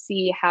like to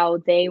see how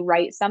they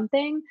write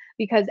something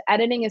because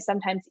editing is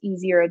sometimes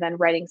easier than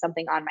writing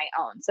something on my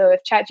own. So if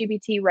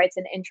ChatGPT writes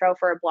an intro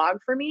for a blog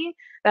for me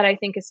that I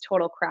think is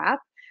total crap,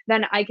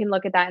 then I can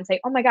look at that and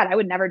say, oh my God, I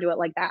would never do it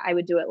like that. I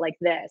would do it like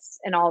this.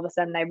 And all of a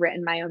sudden, I've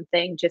written my own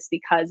thing just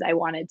because I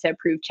wanted to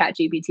prove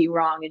ChatGPT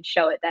wrong and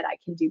show it that I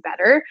can do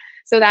better.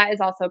 So that is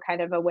also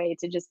kind of a way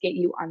to just get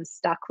you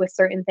unstuck with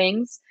certain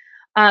things.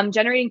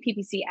 Generating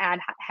PPC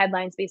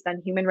headlines based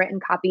on human written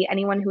copy.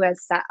 Anyone who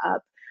has set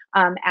up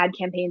ad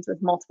campaigns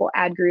with multiple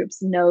ad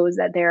groups knows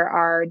that there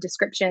are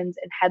descriptions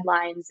and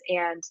headlines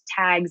and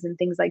tags and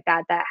things like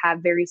that that have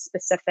very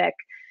specific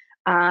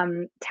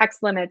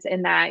text limits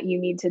in that you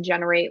need to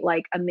generate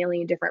like a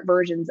million different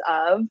versions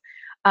of.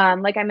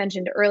 Like I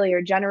mentioned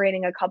earlier,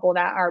 generating a couple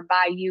that are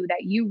by you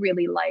that you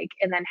really like,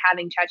 and then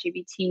having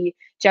ChatGPT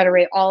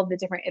generate all of the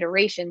different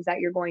iterations that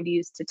you're going to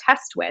use to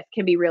test with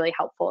can be really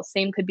helpful.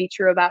 Same could be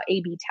true about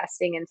A/B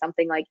testing and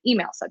something like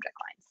email subject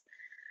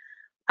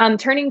lines.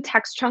 Turning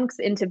text chunks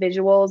into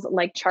visuals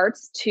like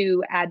charts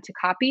to add to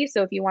copy.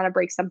 So if you want to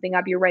break something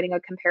up, you're writing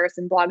a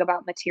comparison blog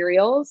about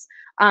materials,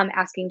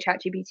 asking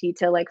ChatGPT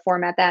to like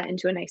format that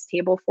into a nice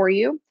table for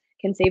you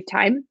can save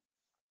time.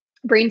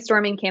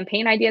 Brainstorming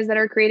campaign ideas that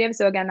are creative.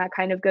 So again, that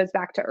kind of goes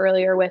back to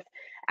earlier with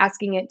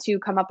asking it to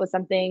come up with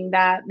something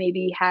that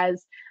maybe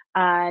has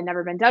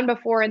never been done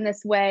before in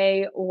this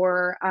way,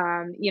 or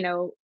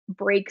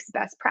breaks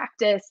best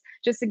practice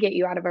just to get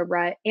you out of a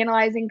rut.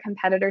 Analyzing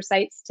competitor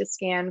sites to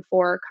scan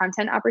for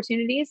content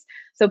opportunities.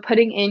 So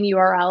putting in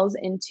URLs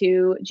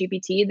into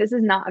GPT. This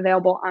is not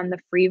available on the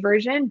free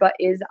version, but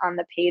is on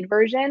the paid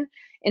version,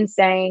 and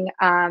saying,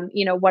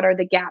 what are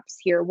the gaps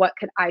here? What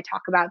could I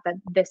talk about that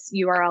this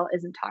URL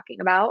isn't talking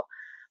about?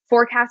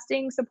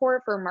 Forecasting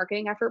support for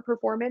marketing effort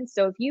performance.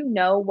 So if you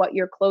know what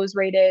your close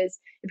rate is,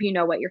 if you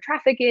know what your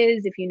traffic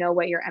is, if you know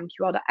what your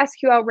MQL to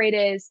SQL rate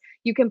is,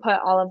 you can put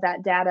all of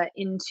that data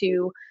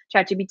into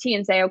ChatGPT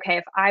and say, okay,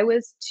 if I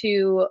was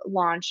to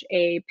launch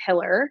a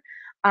pillar,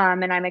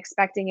 and I'm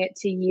expecting it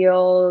to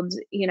yield,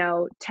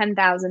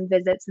 10,000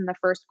 visits in the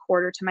first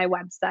quarter to my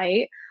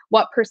website,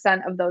 what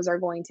percent of those are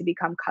going to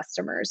become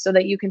customers, so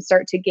that you can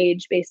start to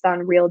gauge based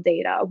on real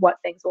data what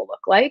things will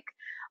look like.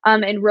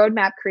 and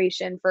roadmap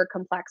creation for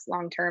complex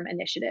long-term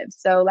initiatives.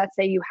 So let's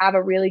say you have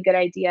a really good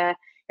idea.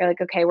 You're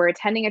like, okay, we're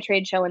attending a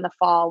trade show in the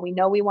fall. We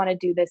know we want to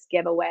do this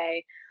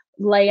giveaway.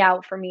 Lay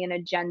out for me an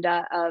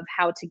agenda of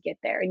how to get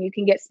there. And you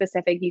can get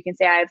specific. You can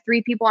say, I have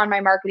 3 people on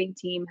my marketing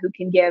team who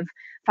can give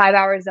 5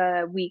 hours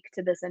a week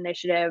to this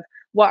initiative.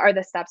 What are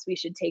the steps we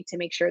should take to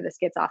make sure this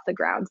gets off the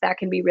ground? That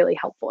can be really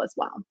helpful as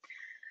well.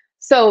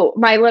 So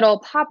my little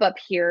pop-up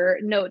here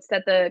notes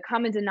that the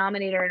common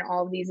denominator in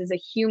all of these is a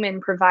human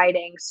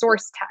providing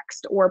source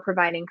text or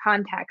providing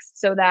context,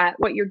 so that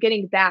what you're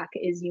getting back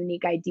is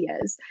unique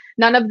ideas.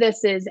 None of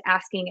this is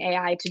asking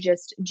AI to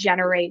just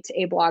generate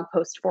a blog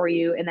post for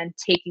you and then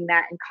taking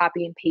that and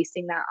copy and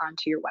pasting that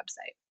onto your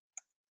website.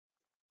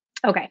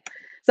 Okay,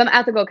 some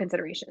ethical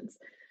considerations.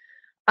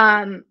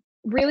 Um,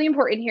 Really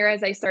important here,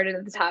 as I started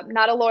at the top,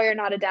 not a lawyer,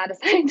 not a data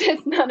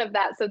scientist, none of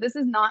that. So this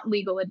is not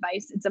legal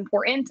advice. It's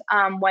important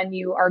when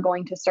you are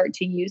going to start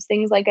to use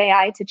things like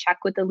AI to check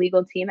with the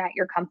legal team at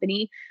your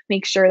company.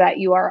 Make sure that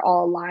you are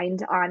all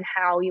aligned on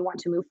how you want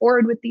to move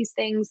forward with these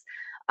things.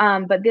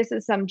 But this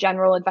is some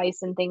general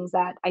advice and things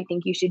that I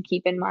think you should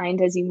keep in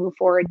mind as you move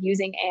forward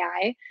using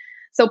AI.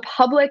 So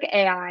public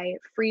AI,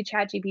 free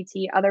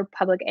ChatGPT, other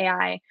public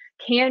AI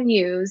can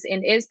use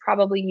and is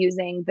probably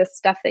using the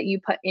stuff that you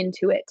put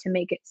into it to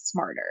make it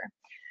smarter.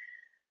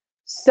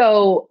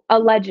 So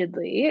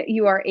allegedly,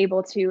 you are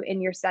able to, in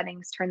your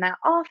settings, turn that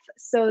off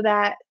so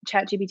that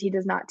ChatGPT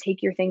does not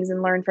take your things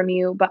and learn from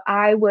you. But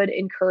I would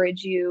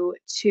encourage you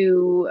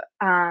to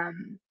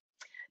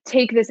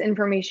take this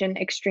information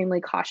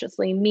extremely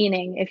cautiously.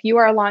 Meaning, if you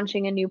are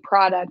launching a new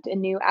product, a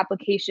new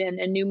application,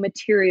 a new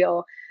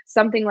material,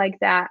 something like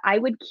that, I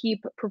would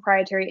keep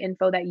proprietary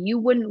info that you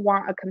wouldn't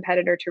want a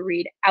competitor to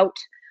read out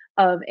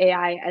of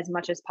AI as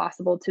much as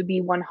possible to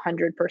be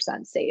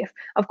 100% safe.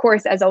 Of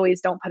course, as always,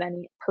 don't put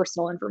any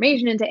personal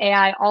information into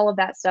AI, all of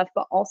that stuff.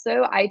 But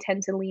also, I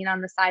tend to lean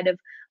on the side of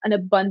an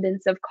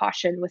abundance of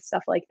caution with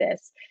stuff like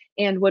this,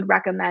 and would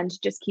recommend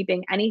just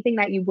keeping anything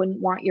that you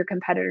wouldn't want your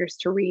competitors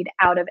to read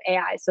out of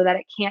AI so that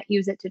it can't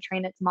use it to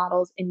train its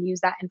models and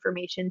use that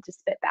information to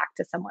spit back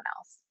to someone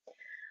else.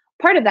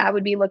 Part of that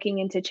would be looking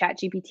into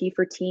ChatGPT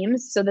for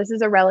Teams. So this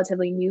is a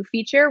relatively new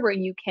feature where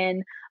you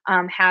can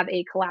have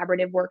a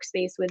collaborative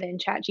workspace within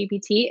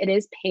ChatGPT. It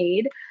is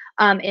paid,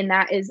 and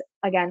that is,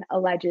 again,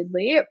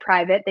 allegedly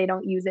private. They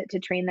don't use it to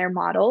train their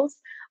models.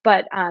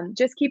 But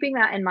just keeping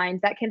that in mind,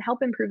 that can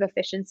help improve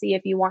efficiency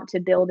if you want to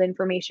build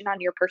information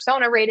on your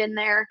persona right in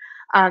there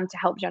to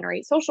help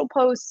generate social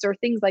posts or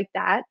things like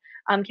that.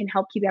 Can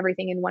help keep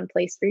everything in one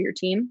place for your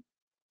team.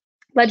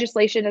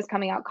 Legislation is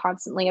coming out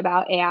constantly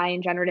about AI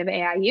and generative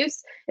AI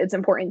use. It's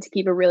important to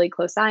keep a really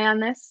close eye on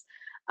this.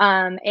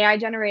 AI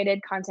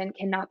generated content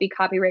cannot be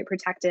copyright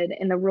protected,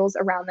 and the rules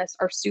around this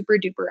are super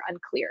duper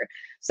unclear.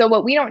 So,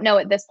 what we don't know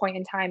at this point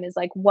in time is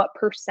like what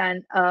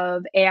percent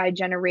of AI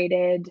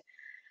generated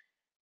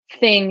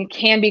thing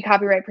can be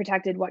copyright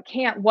protected, what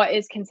can't, what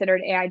is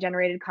considered AI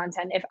generated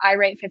content. If I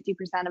write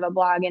 50% of a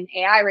blog and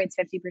AI writes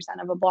 50%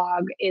 of a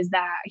blog, is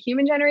that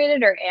human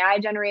generated or AI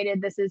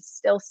generated? This is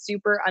still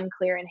super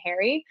unclear and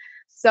hairy.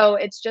 So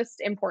it's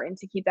just important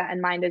to keep that in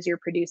mind as you're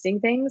producing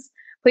things.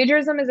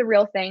 Plagiarism is a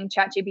real thing.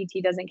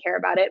 ChatGPT doesn't care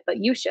about it, but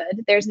you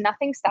should. There's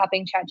nothing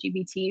stopping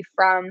ChatGPT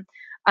from,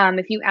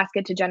 if you ask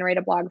it to generate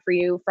a blog for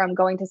you, from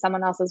going to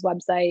someone else's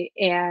website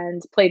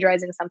and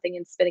plagiarizing something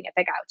and spitting it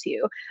back out to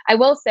you. I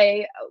will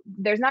say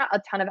there's not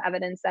a ton of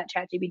evidence that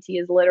ChatGPT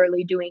is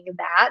literally doing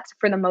that.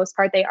 For the most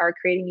part, they are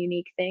creating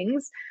unique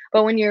things.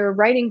 But when you're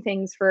writing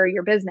things for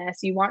your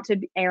business, you want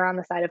to err on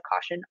the side of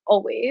caution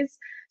always.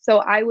 So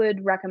I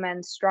would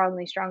recommend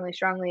strongly, strongly,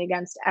 strongly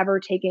against ever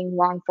taking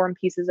long form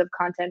pieces of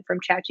content from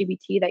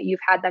ChatGPT that you've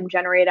had them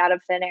generate out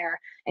of thin air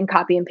and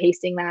copy and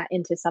pasting that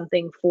into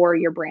something for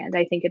your brand.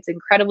 I think it's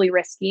incredibly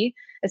risky,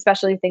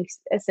 especially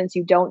since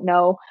you don't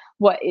know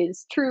what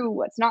is true,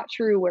 what's not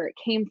true, where it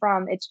came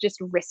from. It's just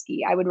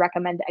risky. I would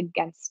recommend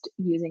against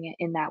using it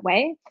in that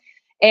way.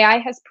 AI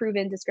has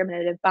proven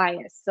discriminative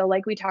bias. So,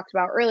 like we talked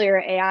about earlier,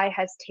 AI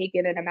has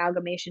taken an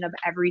amalgamation of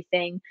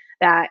everything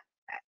that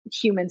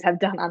humans have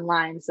done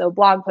online. So,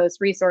 blog posts,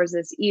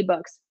 resources,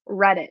 ebooks,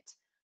 Reddit,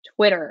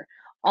 Twitter,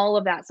 all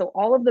of that. So,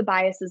 all of the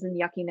biases and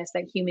yuckiness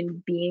that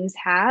human beings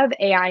have,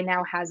 AI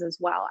now has as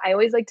well. I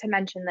always like to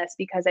mention this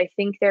because I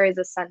think there is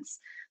a sense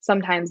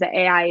sometimes that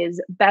AI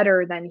is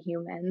better than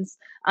humans.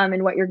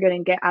 And what you're going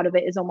to get out of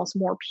it is almost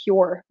more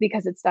pure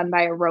because it's done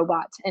by a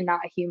robot and not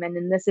a human.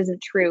 And this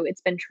isn't true.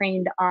 It's been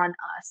trained on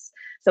us.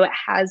 So, it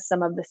has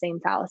some of the same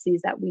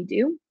fallacies that we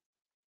do.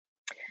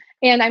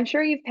 And I'm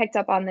sure you've picked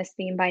up on this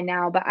theme by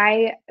now, but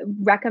I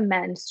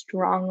recommend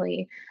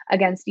strongly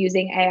against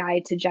using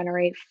AI to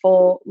generate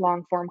full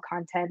long form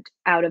content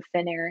out of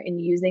thin air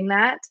and using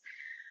that.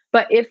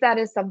 But if that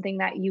is something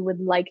that you would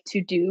like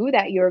to do,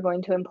 that you're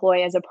going to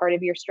employ as a part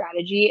of your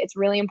strategy, it's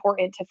really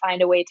important to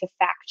find a way to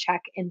fact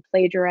check and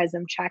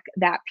plagiarism check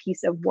that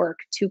piece of work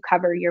to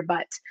cover your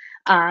butt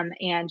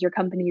and your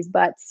company's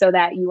butt so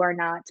that you are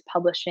not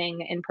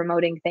publishing and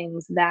promoting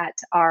things that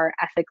are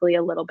ethically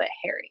a little bit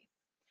hairy.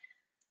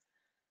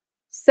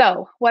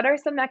 So, what are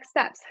some next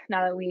steps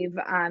now that we've,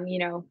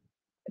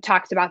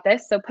 talked about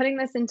this? So, putting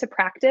this into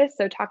practice.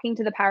 So, talking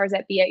to the powers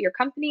that be at your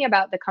company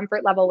about the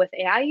comfort level with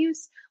AI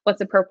use,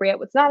 what's appropriate,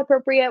 what's not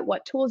appropriate,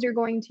 what tools you're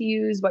going to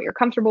use, what you're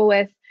comfortable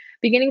with.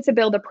 Beginning to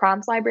build a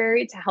prompt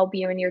library to help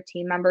you and your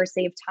team members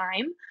save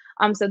time.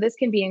 So, this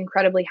can be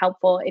incredibly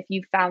helpful if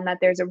you found that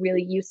there's a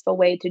really useful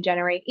way to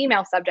generate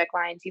email subject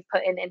lines. You've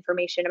put in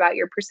information about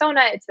your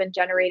persona, it's been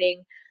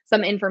generating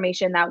some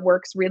information that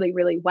works really,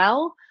 really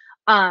well.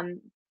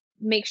 Um,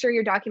 Make sure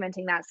you're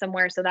documenting that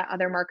somewhere so that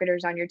other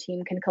marketers on your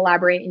team can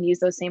collaborate and use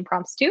those same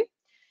prompts too.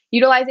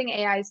 Utilizing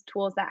AI's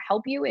tools that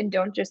help you and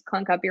don't just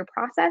clunk up your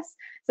process.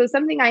 So,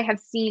 something I have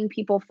seen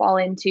people fall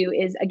into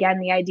is again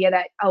the idea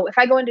that, oh, if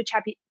I go into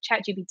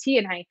ChatGPT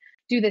and I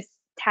do this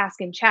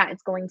task in chat,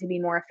 it's going to be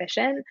more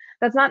efficient.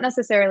 That's not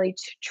necessarily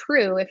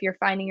true if you're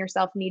finding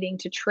yourself needing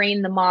to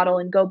train the model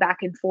and go back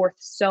and forth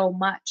so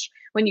much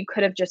when you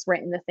could have just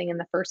written the thing in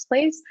the first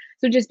place.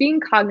 So, just being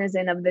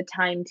cognizant of the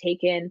time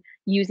taken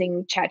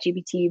using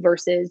ChatGPT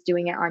versus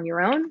doing it on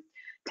your own.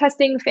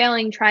 Testing,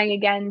 failing, trying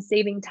again,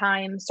 saving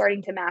time,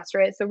 starting to master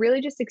it. So,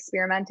 really just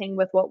experimenting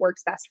with what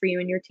works best for you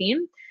and your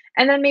team.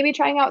 And then maybe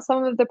trying out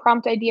some of the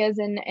prompt ideas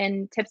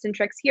and tips and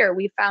tricks here.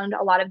 We found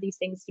a lot of these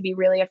things to be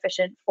really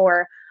efficient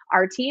for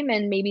our team,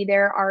 and maybe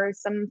there are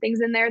some things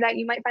in there that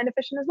you might find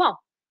efficient as well.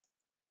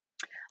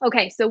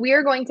 Okay, so we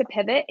are going to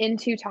pivot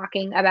into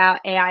talking about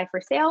AI for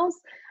sales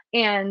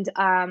and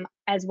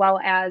as well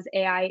as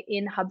AI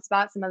in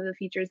HubSpot, some of the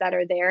features that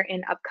are there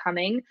in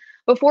upcoming.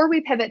 Before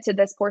we pivot to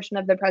this portion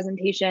of the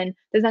presentation,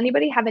 does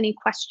anybody have any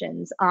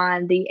questions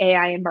on the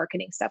AI and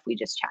marketing stuff we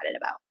just chatted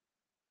about?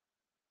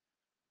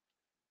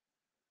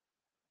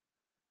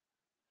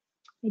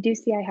 I do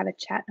see I have a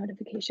chat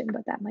notification,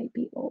 but that might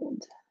be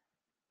old.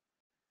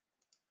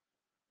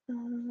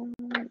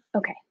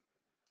 Okay,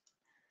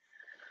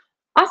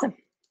 awesome.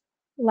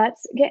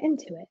 Let's get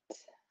into it.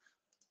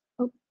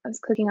 Oh, I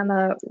was clicking on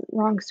the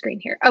wrong screen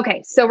here.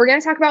 Okay, so we're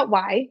going to talk about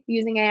why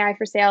using AI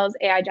for sales,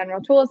 AI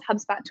general tools,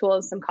 HubSpot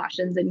tools, some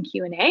cautions, and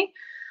Q&A.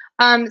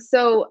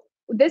 So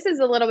this is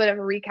a little bit of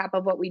a recap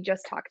of what we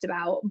just talked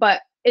about,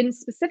 but in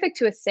specific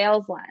to a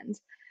sales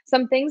lens,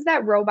 some things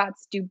that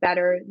robots do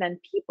better than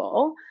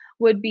people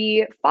would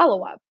be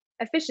follow up,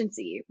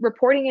 efficiency,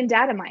 reporting and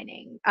data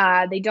mining.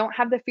 They don't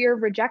have the fear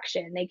of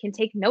rejection. They can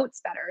take notes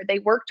better. They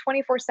work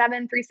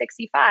 24/7,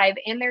 365,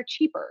 and they're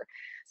cheaper.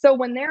 So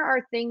when there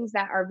are things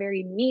that are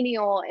very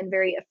menial and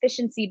very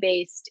efficiency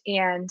based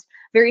and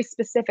very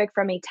specific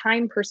from a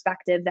time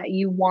perspective that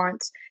you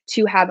want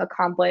to have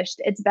accomplished,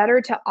 it's better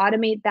to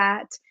automate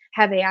that,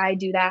 have AI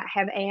do that,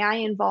 have AI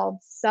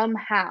involved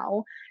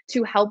somehow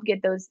to help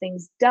get those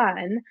things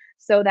done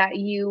so that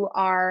you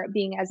are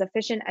being as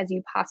efficient as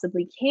you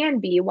possibly can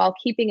be while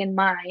keeping in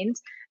mind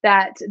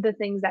that the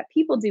things that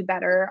people do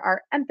better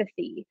are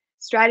empathy,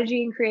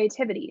 strategy and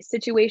creativity,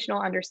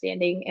 situational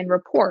understanding, and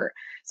rapport.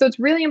 So it's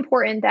really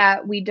important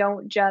that we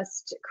don't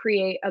just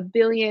create a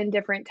billion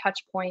different touch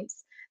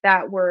points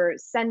that we're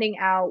sending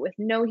out with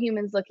no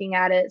humans looking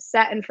at it,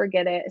 set and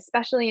forget it,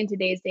 especially in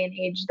today's day and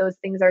age, those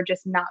things are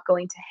just not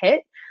going to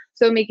hit.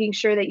 So making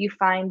sure that you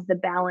find the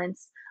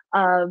balance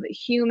of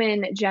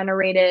human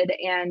generated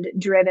and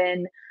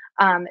driven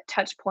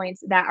touch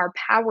points that are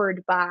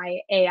powered by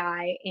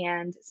AI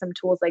and some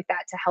tools like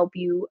that to help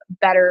you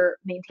better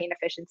maintain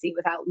efficiency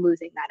without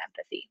losing that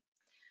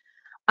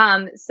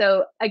empathy.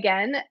 So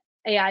again,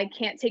 AI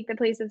can't take the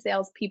place of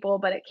salespeople,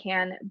 but it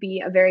can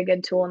be a very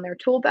good tool in their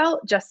tool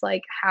belt, just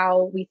like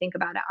how we think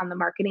about it on the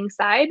marketing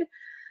side.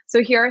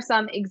 So here are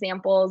some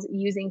examples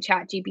using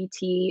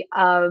ChatGPT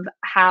of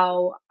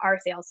how our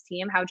sales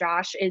team, how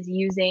Josh is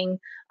using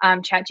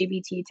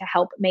ChatGPT to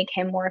help make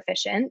him more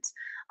efficient.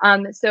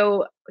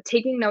 So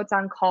taking notes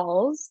on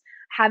calls,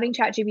 having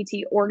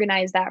ChatGPT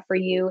organize that for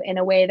you in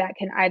a way that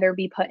can either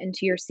be put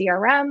into your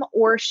CRM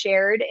or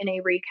shared in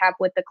a recap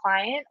with the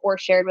client or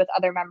shared with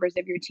other members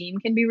of your team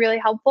can be really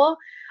helpful.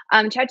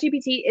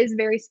 ChatGPT is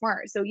very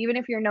smart. So even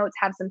if your notes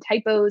have some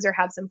typos or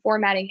have some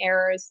formatting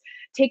errors,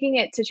 taking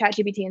it to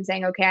ChatGPT and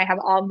saying, okay, I have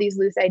all of these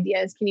loose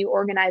ideas. Can you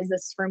organize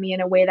this for me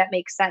in a way that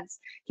makes sense?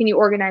 Can you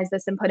organize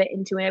this and put it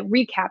into a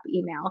recap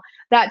email?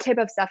 That type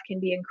of stuff can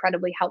be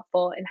incredibly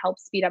helpful and help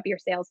speed up your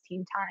sales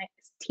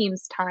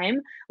team's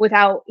time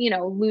without,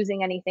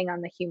 losing anything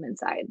on the human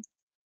side.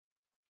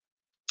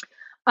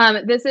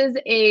 This is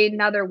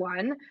another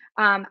one.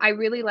 I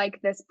really like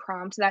this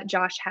prompt that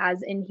Josh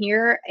has in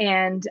here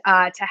and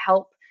to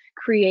help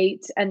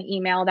create an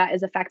email that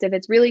is effective.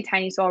 It's really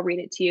tiny, so I'll read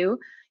it to you.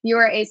 You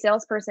are a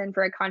salesperson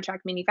for a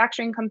contract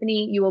manufacturing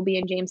company. You will be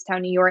in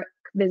Jamestown, New York,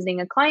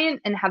 visiting a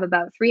client and have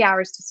about 3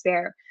 hours to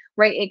spare.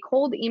 Write a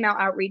cold email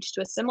outreach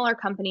to a similar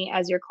company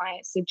as your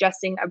client,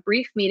 suggesting a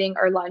brief meeting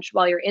or lunch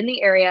while you're in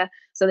the area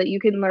so that you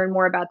can learn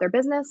more about their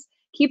business.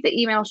 Keep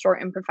the email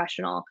short and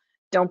professional.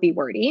 Don't be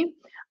wordy.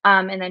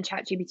 And then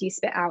ChatGPT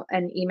spit out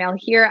an email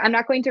here. I'm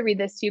not going to read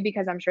this to you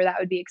because I'm sure that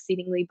would be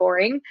exceedingly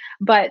boring.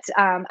 But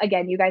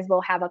again, you guys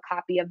will have a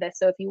copy of this.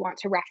 So if you want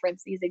to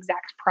reference these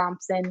exact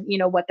prompts and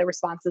what the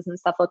responses and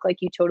stuff look like,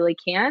 you totally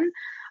can.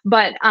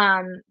 But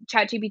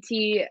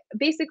ChatGPT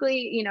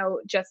basically,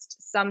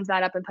 just sums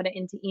that up and put it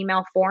into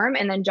email form.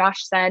 And then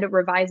Josh said,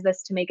 revise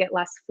this to make it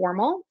less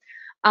formal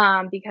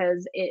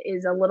because it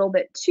is a little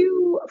bit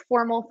too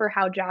formal for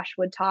how Josh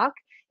would talk.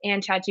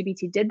 And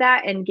ChatGPT did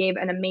that and gave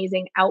an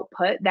amazing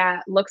output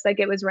that looks like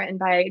it was written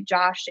by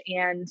Josh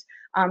and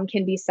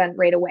can be sent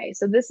right away.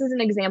 So this is an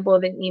example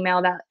of an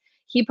email that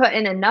he put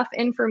in enough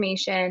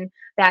information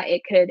that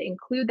it could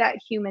include that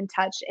human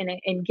touch in it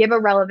and give a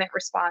relevant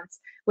response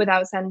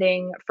without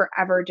sending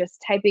forever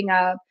just typing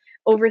up,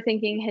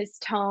 overthinking his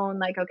tone,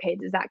 like, okay,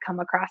 does that come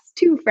across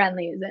too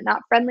friendly? Is it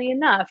not friendly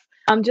enough?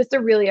 Just a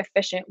really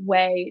efficient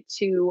way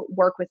to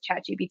work with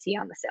ChatGPT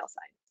on the sales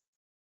side.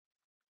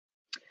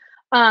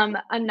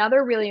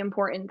 Another really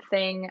important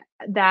thing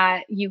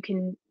that you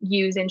can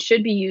use and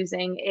should be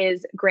using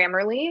is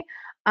Grammarly.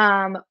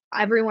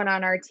 Everyone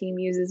on our team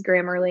uses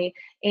Grammarly,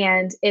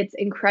 and it's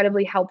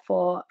incredibly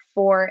helpful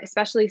for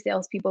especially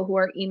salespeople who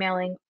are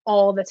emailing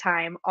all the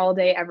time, all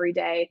day, every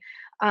day.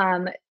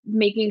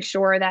 Making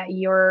sure that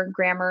your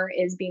grammar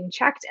is being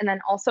checked and then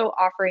also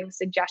offering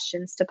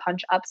suggestions to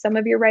punch up some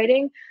of your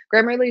writing.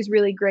 Grammarly is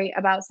really great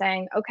about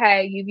saying,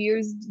 okay, you've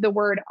used the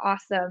word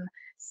awesome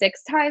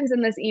 6 times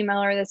in this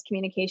email or this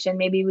communication.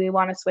 Maybe we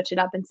want to switch it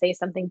up and say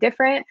something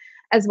different,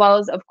 as well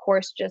as, of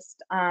course,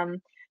 just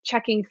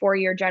checking for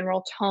your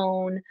general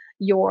tone,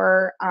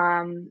 your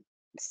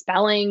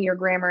spelling, your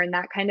grammar, and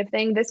that kind of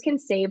thing. This can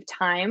save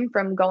time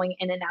from going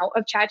in and out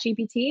of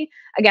ChatGPT.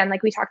 Again,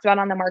 like we talked about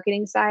on the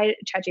marketing side,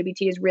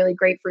 ChatGPT is really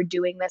great for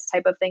doing this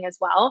type of thing as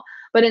well.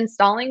 But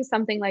installing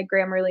something like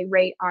Grammarly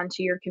right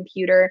onto your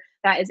computer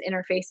that is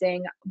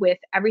interfacing with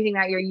everything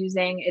that you're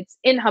using, it's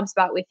in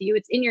HubSpot with you,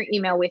 it's in your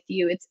email with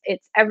you,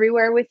 it's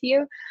everywhere with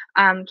you,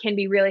 can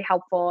be really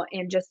helpful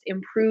and just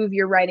improve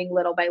your writing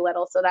little by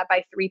little so that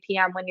by 3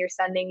 p.m. when you're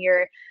sending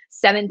your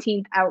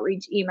 17th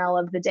outreach email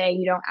of the day,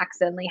 you don't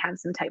accidentally have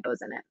some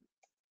typos in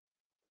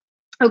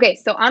it. Okay,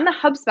 so on the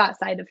HubSpot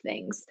side of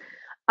things,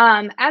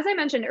 as I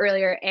mentioned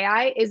earlier,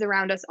 AI is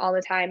around us all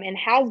the time and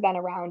has been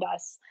around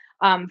us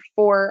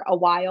for a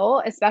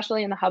while,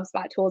 especially in the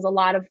HubSpot tools. A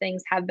lot of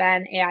things have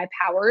been AI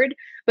powered,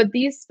 but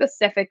these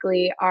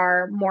specifically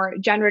are more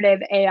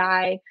generative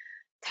AI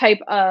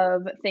type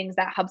of things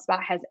that HubSpot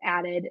has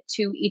added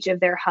to each of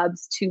their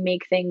hubs to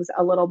make things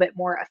a little bit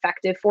more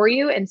effective for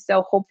you. And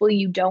so hopefully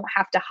you don't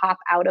have to hop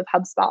out of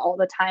HubSpot all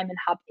the time and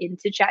hop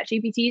into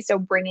ChatGPT. So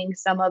bringing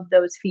some of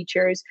those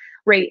features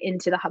right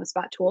into the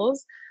HubSpot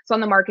tools. So on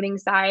the marketing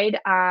side,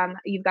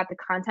 you've got the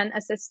content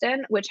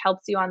assistant, which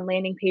helps you on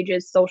landing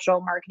pages,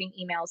 social marketing,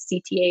 emails,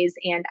 CTAs,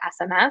 and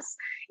SMS.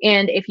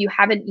 And if you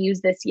haven't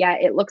used this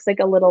yet, it looks like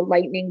a little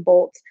lightning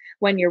bolt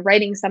when you're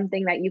writing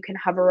something that you can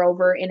hover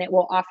over and it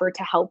will offer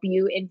to help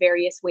you in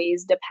various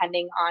ways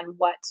depending on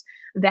what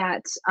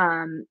that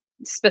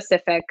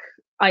specific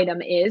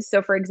item is.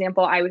 So for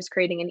example, I was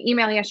creating an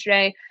email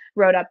yesterday,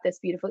 wrote up this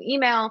beautiful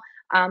email,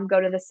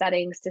 go to the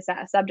settings to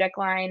set a subject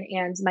line,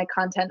 and my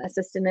content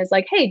assistant is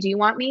like, hey, do you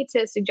want me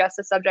to suggest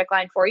a subject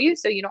line for you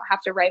so you don't have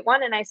to write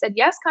one? And I said,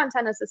 yes,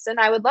 content assistant,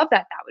 I would love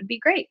that. That would be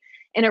great.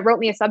 And it wrote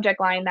me a subject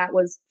line that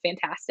was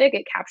fantastic.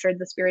 It captured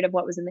the spirit of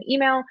what was in the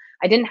email.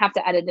 I didn't have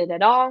to edit it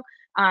at all.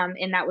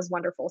 And that was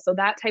wonderful. So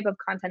that type of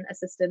content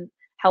assistant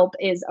help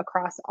is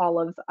across all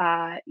of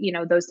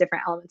those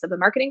different elements of the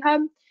marketing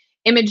hub.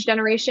 Image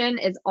generation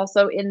is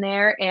also in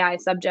there, AI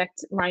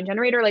subject line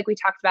generator, like we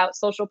talked about,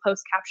 social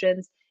post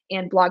captions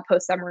and blog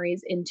post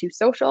summaries into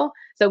social.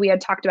 So we had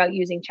talked about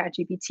using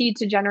ChatGPT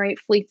to generate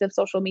fleets of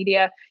social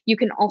media. You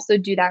can also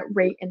do that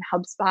right in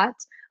HubSpot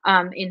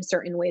in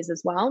certain ways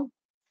as well.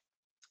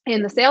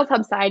 In the Sales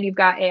Hub side, you've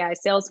got AI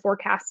sales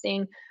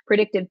forecasting,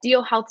 predictive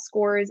deal health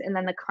scores, and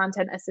then the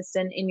content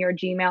assistant in your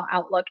Gmail,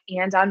 Outlook,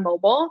 and on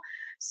mobile.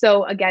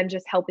 So again,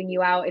 just helping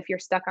you out if you're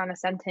stuck on a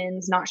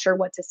sentence, not sure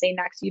what to say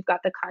next, you've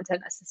got the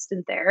content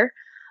assistant there.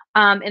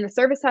 In the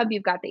Service Hub,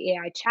 you've got the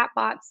AI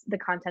chatbots, the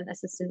content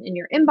assistant in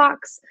your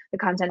inbox, the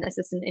content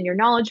assistant in your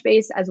knowledge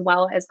base, as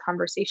well as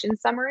conversation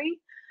summary.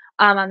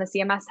 On the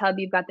CMS Hub,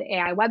 you've got the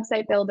AI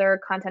website builder,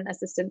 content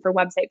assistant for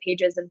website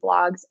pages and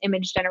blogs,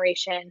 image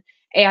generation,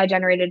 AI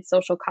generated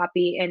social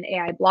copy, and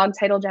AI blog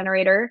title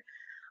generator.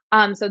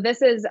 So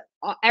this is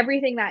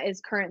everything that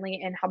is currently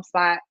in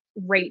HubSpot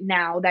right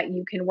now that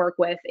you can work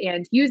with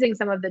and using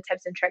some of the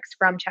tips and tricks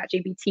from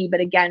ChatGPT, but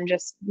again,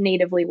 just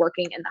natively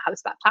working in the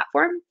HubSpot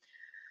platform.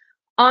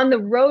 On the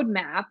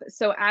roadmap,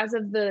 so as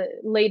of the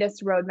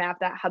latest roadmap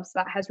that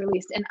HubSpot has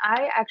released, and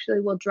I actually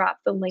will drop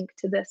the link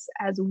to this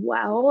as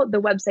well,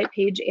 the website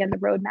page and the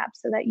roadmap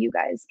so that you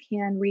guys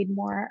can read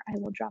more. I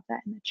will drop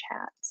that in the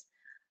chat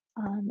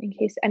in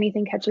case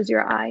anything catches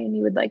your eye and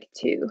you would like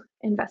to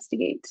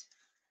investigate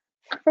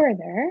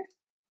further.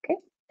 Okay,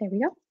 there we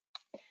go.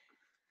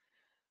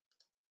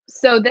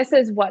 So this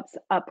is what's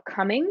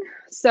upcoming.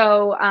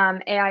 So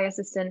AI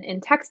assistant in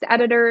text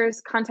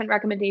editors, content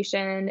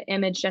recommendation,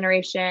 image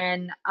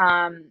generation,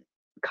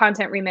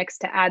 content remix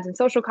to ads and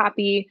social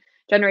copy,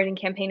 generating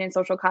campaign and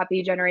social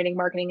copy, generating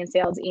marketing and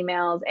sales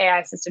emails,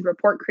 AI assisted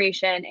report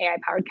creation, AI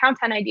powered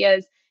content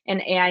ideas,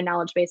 and AI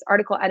knowledge based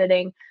article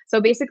editing.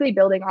 So basically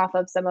building off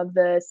of some of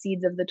the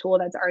seeds of the tool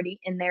that's already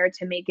in there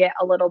to make it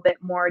a little bit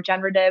more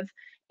generative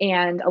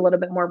and a little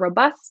bit more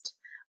robust.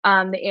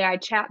 The AI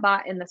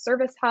chatbot in the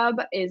Service Hub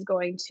is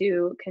going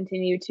to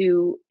continue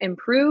to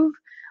improve.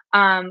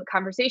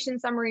 Conversation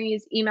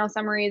summaries, email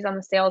summaries on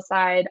the sales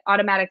side,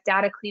 automatic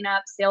data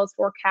cleanup, sales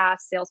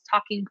forecasts, sales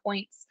talking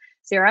points,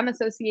 CRM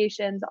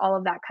associations, all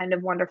of that kind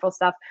of wonderful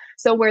stuff.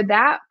 So where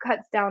that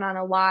cuts down on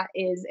a lot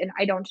is, and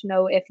I don't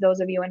know if those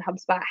of you in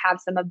HubSpot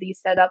have some of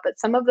these set up, but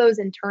some of those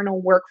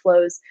internal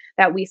workflows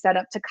that we set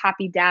up to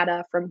copy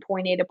data from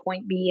point A to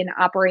point B and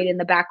operate in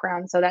the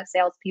background so that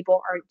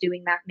salespeople aren't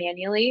doing that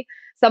manually.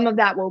 Some of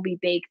that will be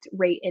baked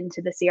right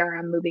into the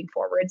CRM moving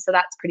forward. So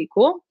that's pretty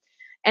cool.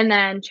 And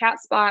then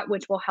ChatSpot,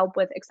 which will help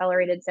with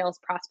accelerated sales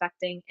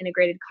prospecting,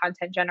 integrated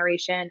content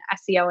generation,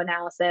 SEO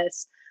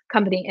analysis,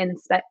 company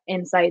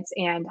insights,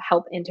 and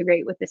help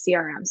integrate with the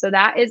CRM. So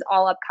that is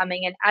all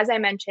upcoming. And as I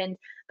mentioned,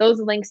 those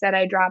links that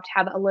I dropped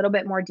have a little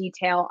bit more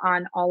detail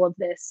on all of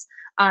this.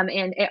 And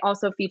it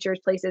also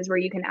features places where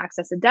you can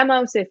access a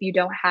demo. So if you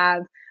don't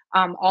have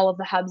all of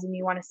the hubs and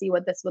you want to see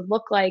what this would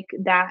look like,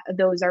 that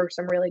those are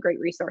some really great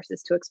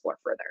resources to explore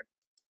further.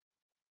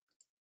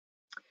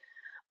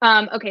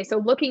 Okay, so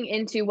looking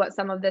into what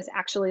some of this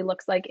actually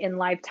looks like in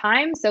live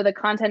time. So the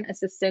content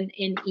assistant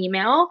in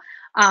email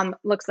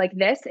looks like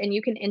this, and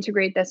you can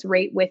integrate this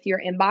right with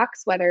your inbox,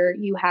 whether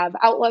you have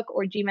Outlook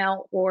or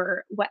Gmail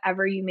or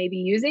whatever you may be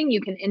using. You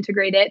can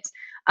integrate it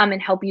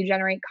and help you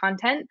generate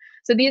content.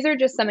 So these are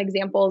just some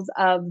examples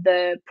of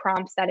the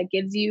prompts that it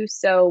gives you.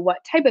 So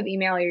what type of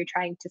email are you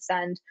trying to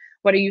send?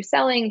 What are you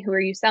selling? Who are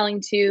you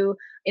selling to?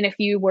 In a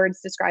few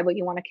words, describe what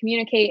you want to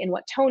communicate and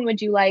what tone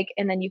would you like,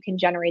 and then you can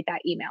generate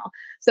that email.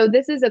 So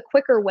this is a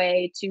quicker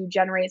way to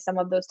generate some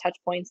of those touch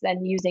points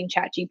than using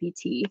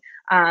ChatGPT,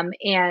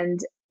 and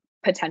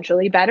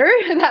potentially better.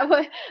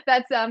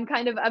 That's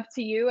kind of up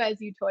to you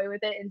as you toy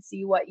with it and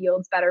see what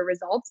yields better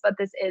results. But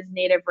this is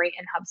native right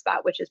in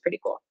HubSpot, which is pretty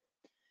cool.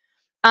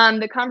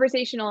 The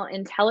conversational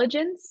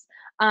intelligence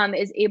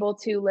is able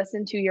to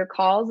listen to your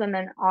calls and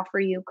then offer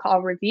you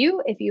call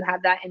review if you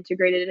have that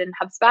integrated in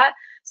HubSpot.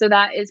 So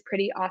that is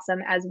pretty awesome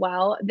as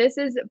well. This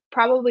is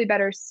probably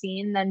better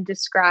seen than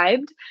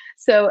described.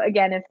 So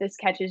again, if this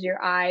catches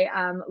your eye,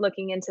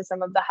 looking into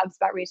some of the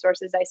HubSpot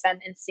resources I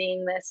sent and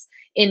seeing this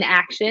in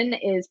action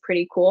is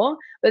pretty cool.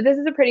 But this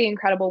is a pretty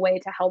incredible way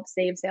to help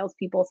save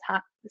salespeople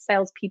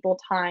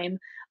time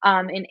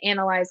and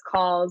analyze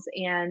calls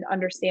and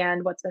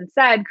understand what's been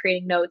said,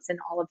 creating notes and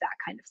all of that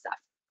kind of stuff.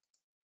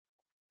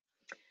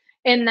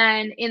 And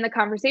then in the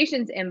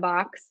conversations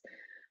inbox,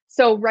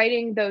 so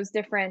writing those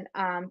different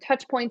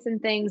touch points and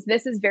things,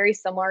 this is very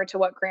similar to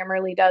what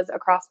Grammarly does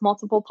across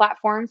multiple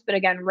platforms, but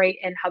again, right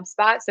in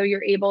HubSpot. So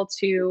you're able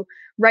to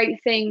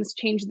write things,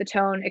 change the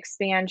tone,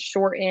 expand,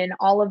 shorten,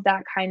 all of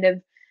that kind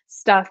of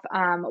stuff.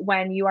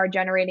 When you are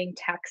generating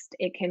text,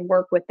 it can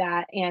work with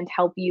that and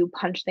help you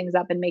punch things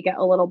up and make it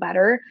a little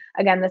better.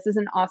 Again, this is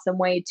an awesome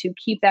way to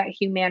keep that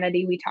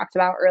humanity we talked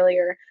about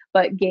earlier,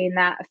 but gain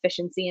that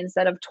efficiency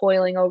instead of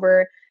toiling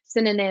over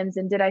synonyms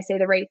and did I say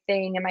the right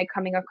thing? Am I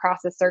coming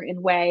across a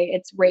certain way?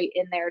 It's right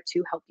in there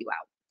to help you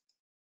out.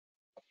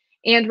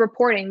 And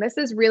reporting. This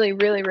is really,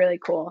 really, really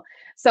cool.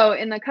 So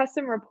in the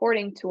custom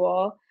reporting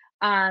tool,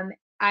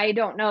 I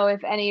don't know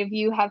if any of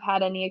you have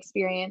had any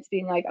experience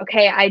being like,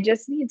 okay, I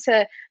just need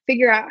to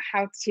figure out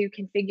how to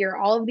configure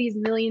all of these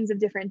millions of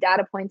different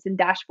data points and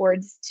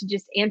dashboards to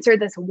just answer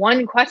this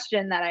one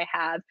question that I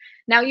have.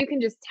 Now you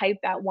can just type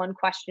that one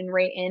question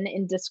right in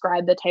and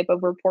describe the type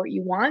of report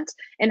you want,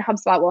 and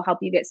HubSpot will help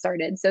you get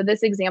started. So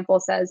this example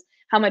says,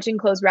 how much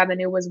enclosed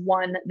revenue was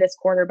won this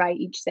quarter by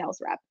each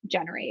sales rep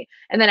generate?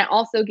 And then it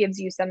also gives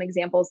you some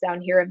examples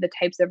down here of the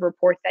types of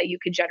reports that you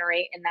could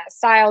generate in that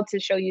style to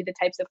show you the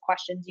types of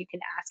questions you can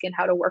ask and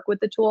how to work with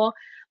the tool.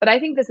 But I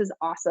think this is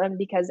awesome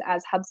because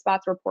as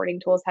HubSpot's reporting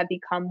tools have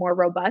become more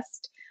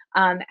robust,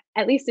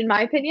 at least in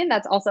my opinion,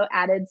 that's also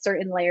added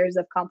certain layers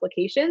of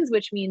complications,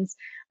 which means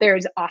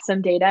there's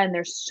awesome data and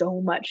there's so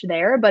much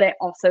there, but it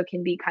also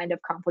can be kind of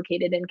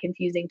complicated and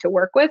confusing to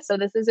work with. So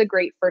this is a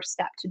great first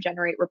step to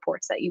generate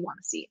reports that you want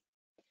to see.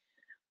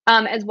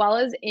 As well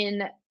as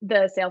in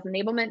the sales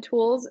enablement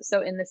tools.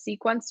 So in the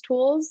sequence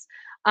tools,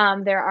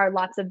 there are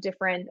lots of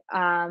different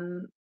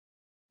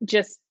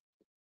just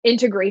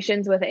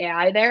integrations with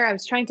AI there. I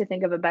was trying to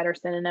think of a better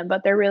synonym,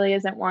 but there really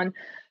isn't one.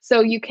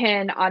 So you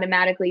can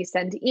automatically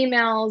send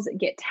emails,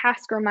 get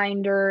task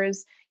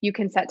reminders. You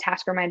can set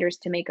task reminders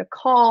to make a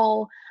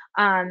call,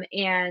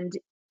 and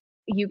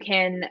you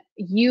can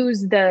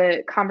use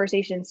the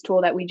conversations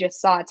tool that we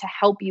just saw to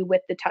help you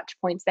with the touch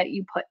points that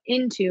you put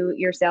into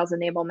your sales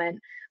enablement,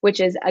 which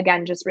is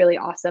again just really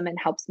awesome and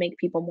helps make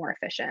people more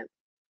efficient.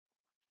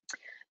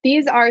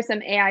 These are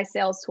some AI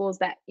sales tools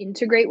that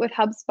integrate with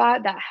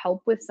HubSpot that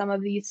help with some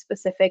of these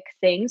specific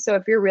things. So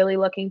if you're really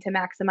looking to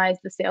maximize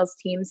the sales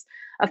team's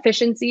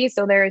efficiency,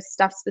 so there is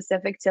stuff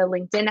specific to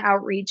LinkedIn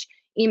outreach,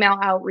 email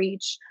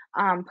outreach,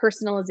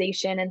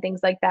 personalization, and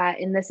things like that.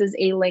 And this is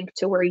a link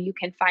to where you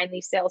can find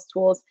these sales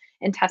tools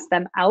and test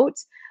them out.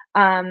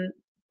 Um,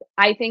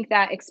 I think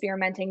that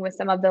experimenting with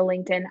some of the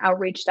LinkedIn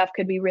outreach stuff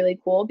could be really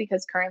cool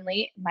because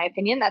currently, in my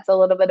opinion, that's a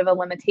little bit of a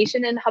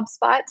limitation in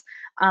HubSpot.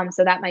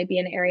 So that might be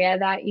an area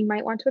that you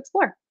might want to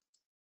explore.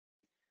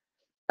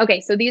 Okay,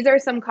 so these are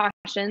some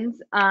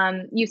cautions.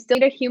 You still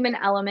need a human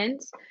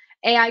element.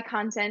 AI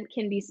content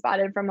can be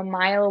spotted from a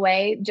mile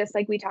away, just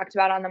like we talked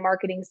about on the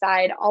marketing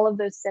side. All of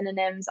those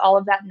synonyms, all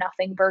of that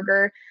nothing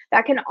burger,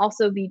 that can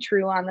also be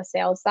true on the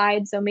sales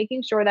side. So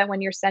making sure that when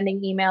you're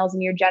sending emails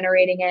and you're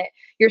generating it,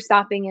 you're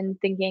stopping and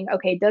thinking,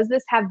 okay, does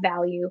this have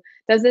value?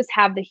 Does this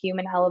have the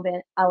human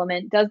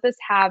element? Does this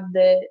have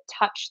the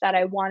touch that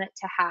I want it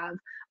to have?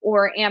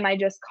 Or am I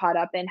just caught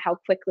up in how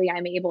quickly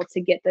I'm able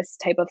to get this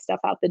type of stuff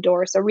out the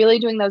door? So really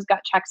doing those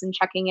gut checks and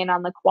checking in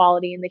on the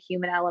quality and the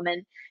human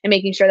element and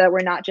making sure that we're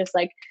not just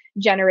like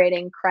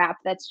generating crap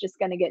that's just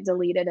going to get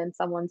deleted in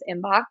someone's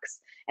inbox.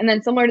 And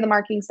then similar to the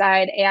marketing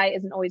side, AI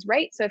isn't always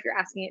right. So if you're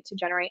asking it to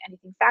generate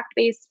anything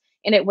fact-based,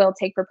 and it will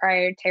take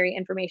proprietary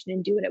information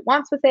and do what it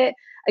wants with it.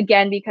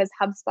 Again, because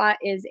HubSpot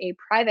is a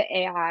private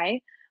AI,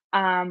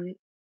 um,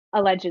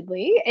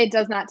 allegedly, it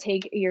does not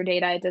take your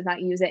data, it does not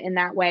use it in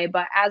that way.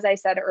 But as I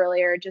said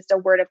earlier, just a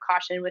word of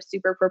caution with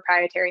super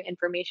proprietary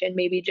information,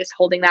 maybe just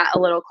holding that a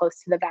little close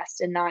to the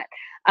vest and not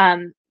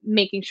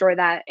making sure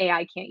that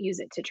AI can't use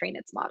it to train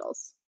its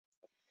models.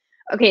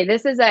 Okay,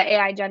 this is a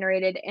AI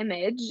generated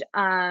image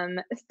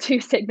to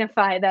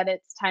signify that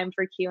it's time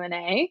for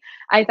Q&A.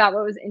 I thought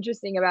what was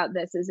interesting about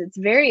this is it's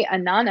very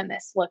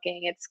anonymous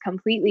looking. It's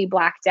completely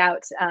blacked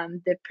out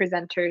the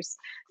presenters'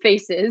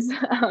 faces,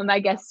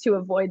 I guess to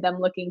avoid them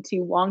looking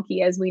too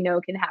wonky, as we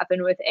know can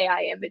happen with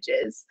AI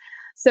images.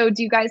 So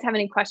do you guys have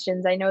any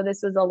questions? I know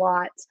this was a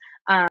lot.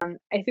 I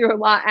threw a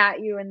lot at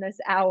you in this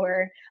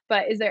hour,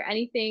 but is there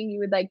anything you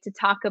would like to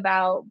talk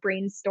about,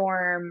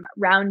 brainstorm,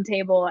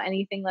 roundtable,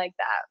 anything like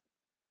that?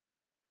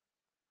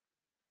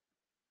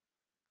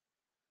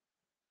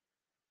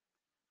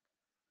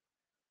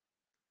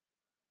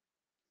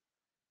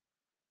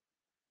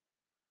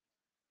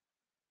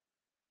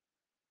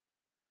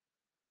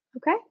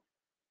 Okay,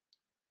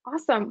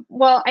 awesome.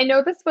 Well, I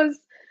know this was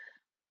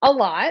a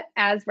lot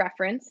as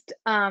referenced.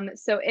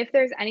 So if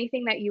there's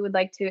anything that you would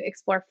like to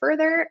explore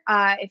further,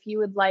 if you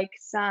would like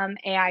some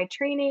AI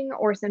training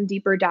or some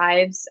deeper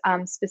dives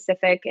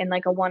specific in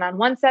like a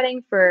one-on-one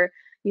setting for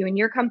you and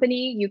your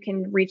company, you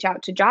can reach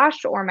out to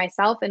Josh or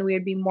myself, and we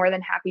would be more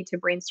than happy to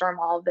brainstorm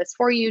all of this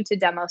for you to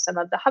demo some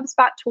of the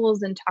HubSpot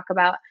tools and talk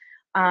about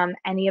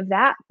any of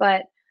that.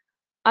 But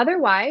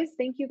otherwise,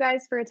 thank you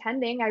guys for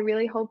attending. I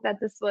really hope that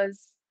this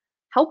was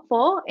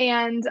helpful,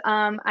 and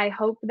I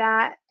hope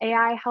that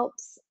AI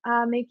helps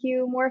make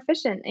you more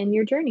efficient in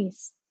your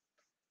journeys.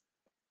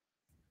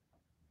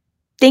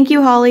 Thank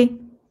you, Holly.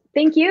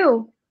 Thank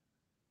you.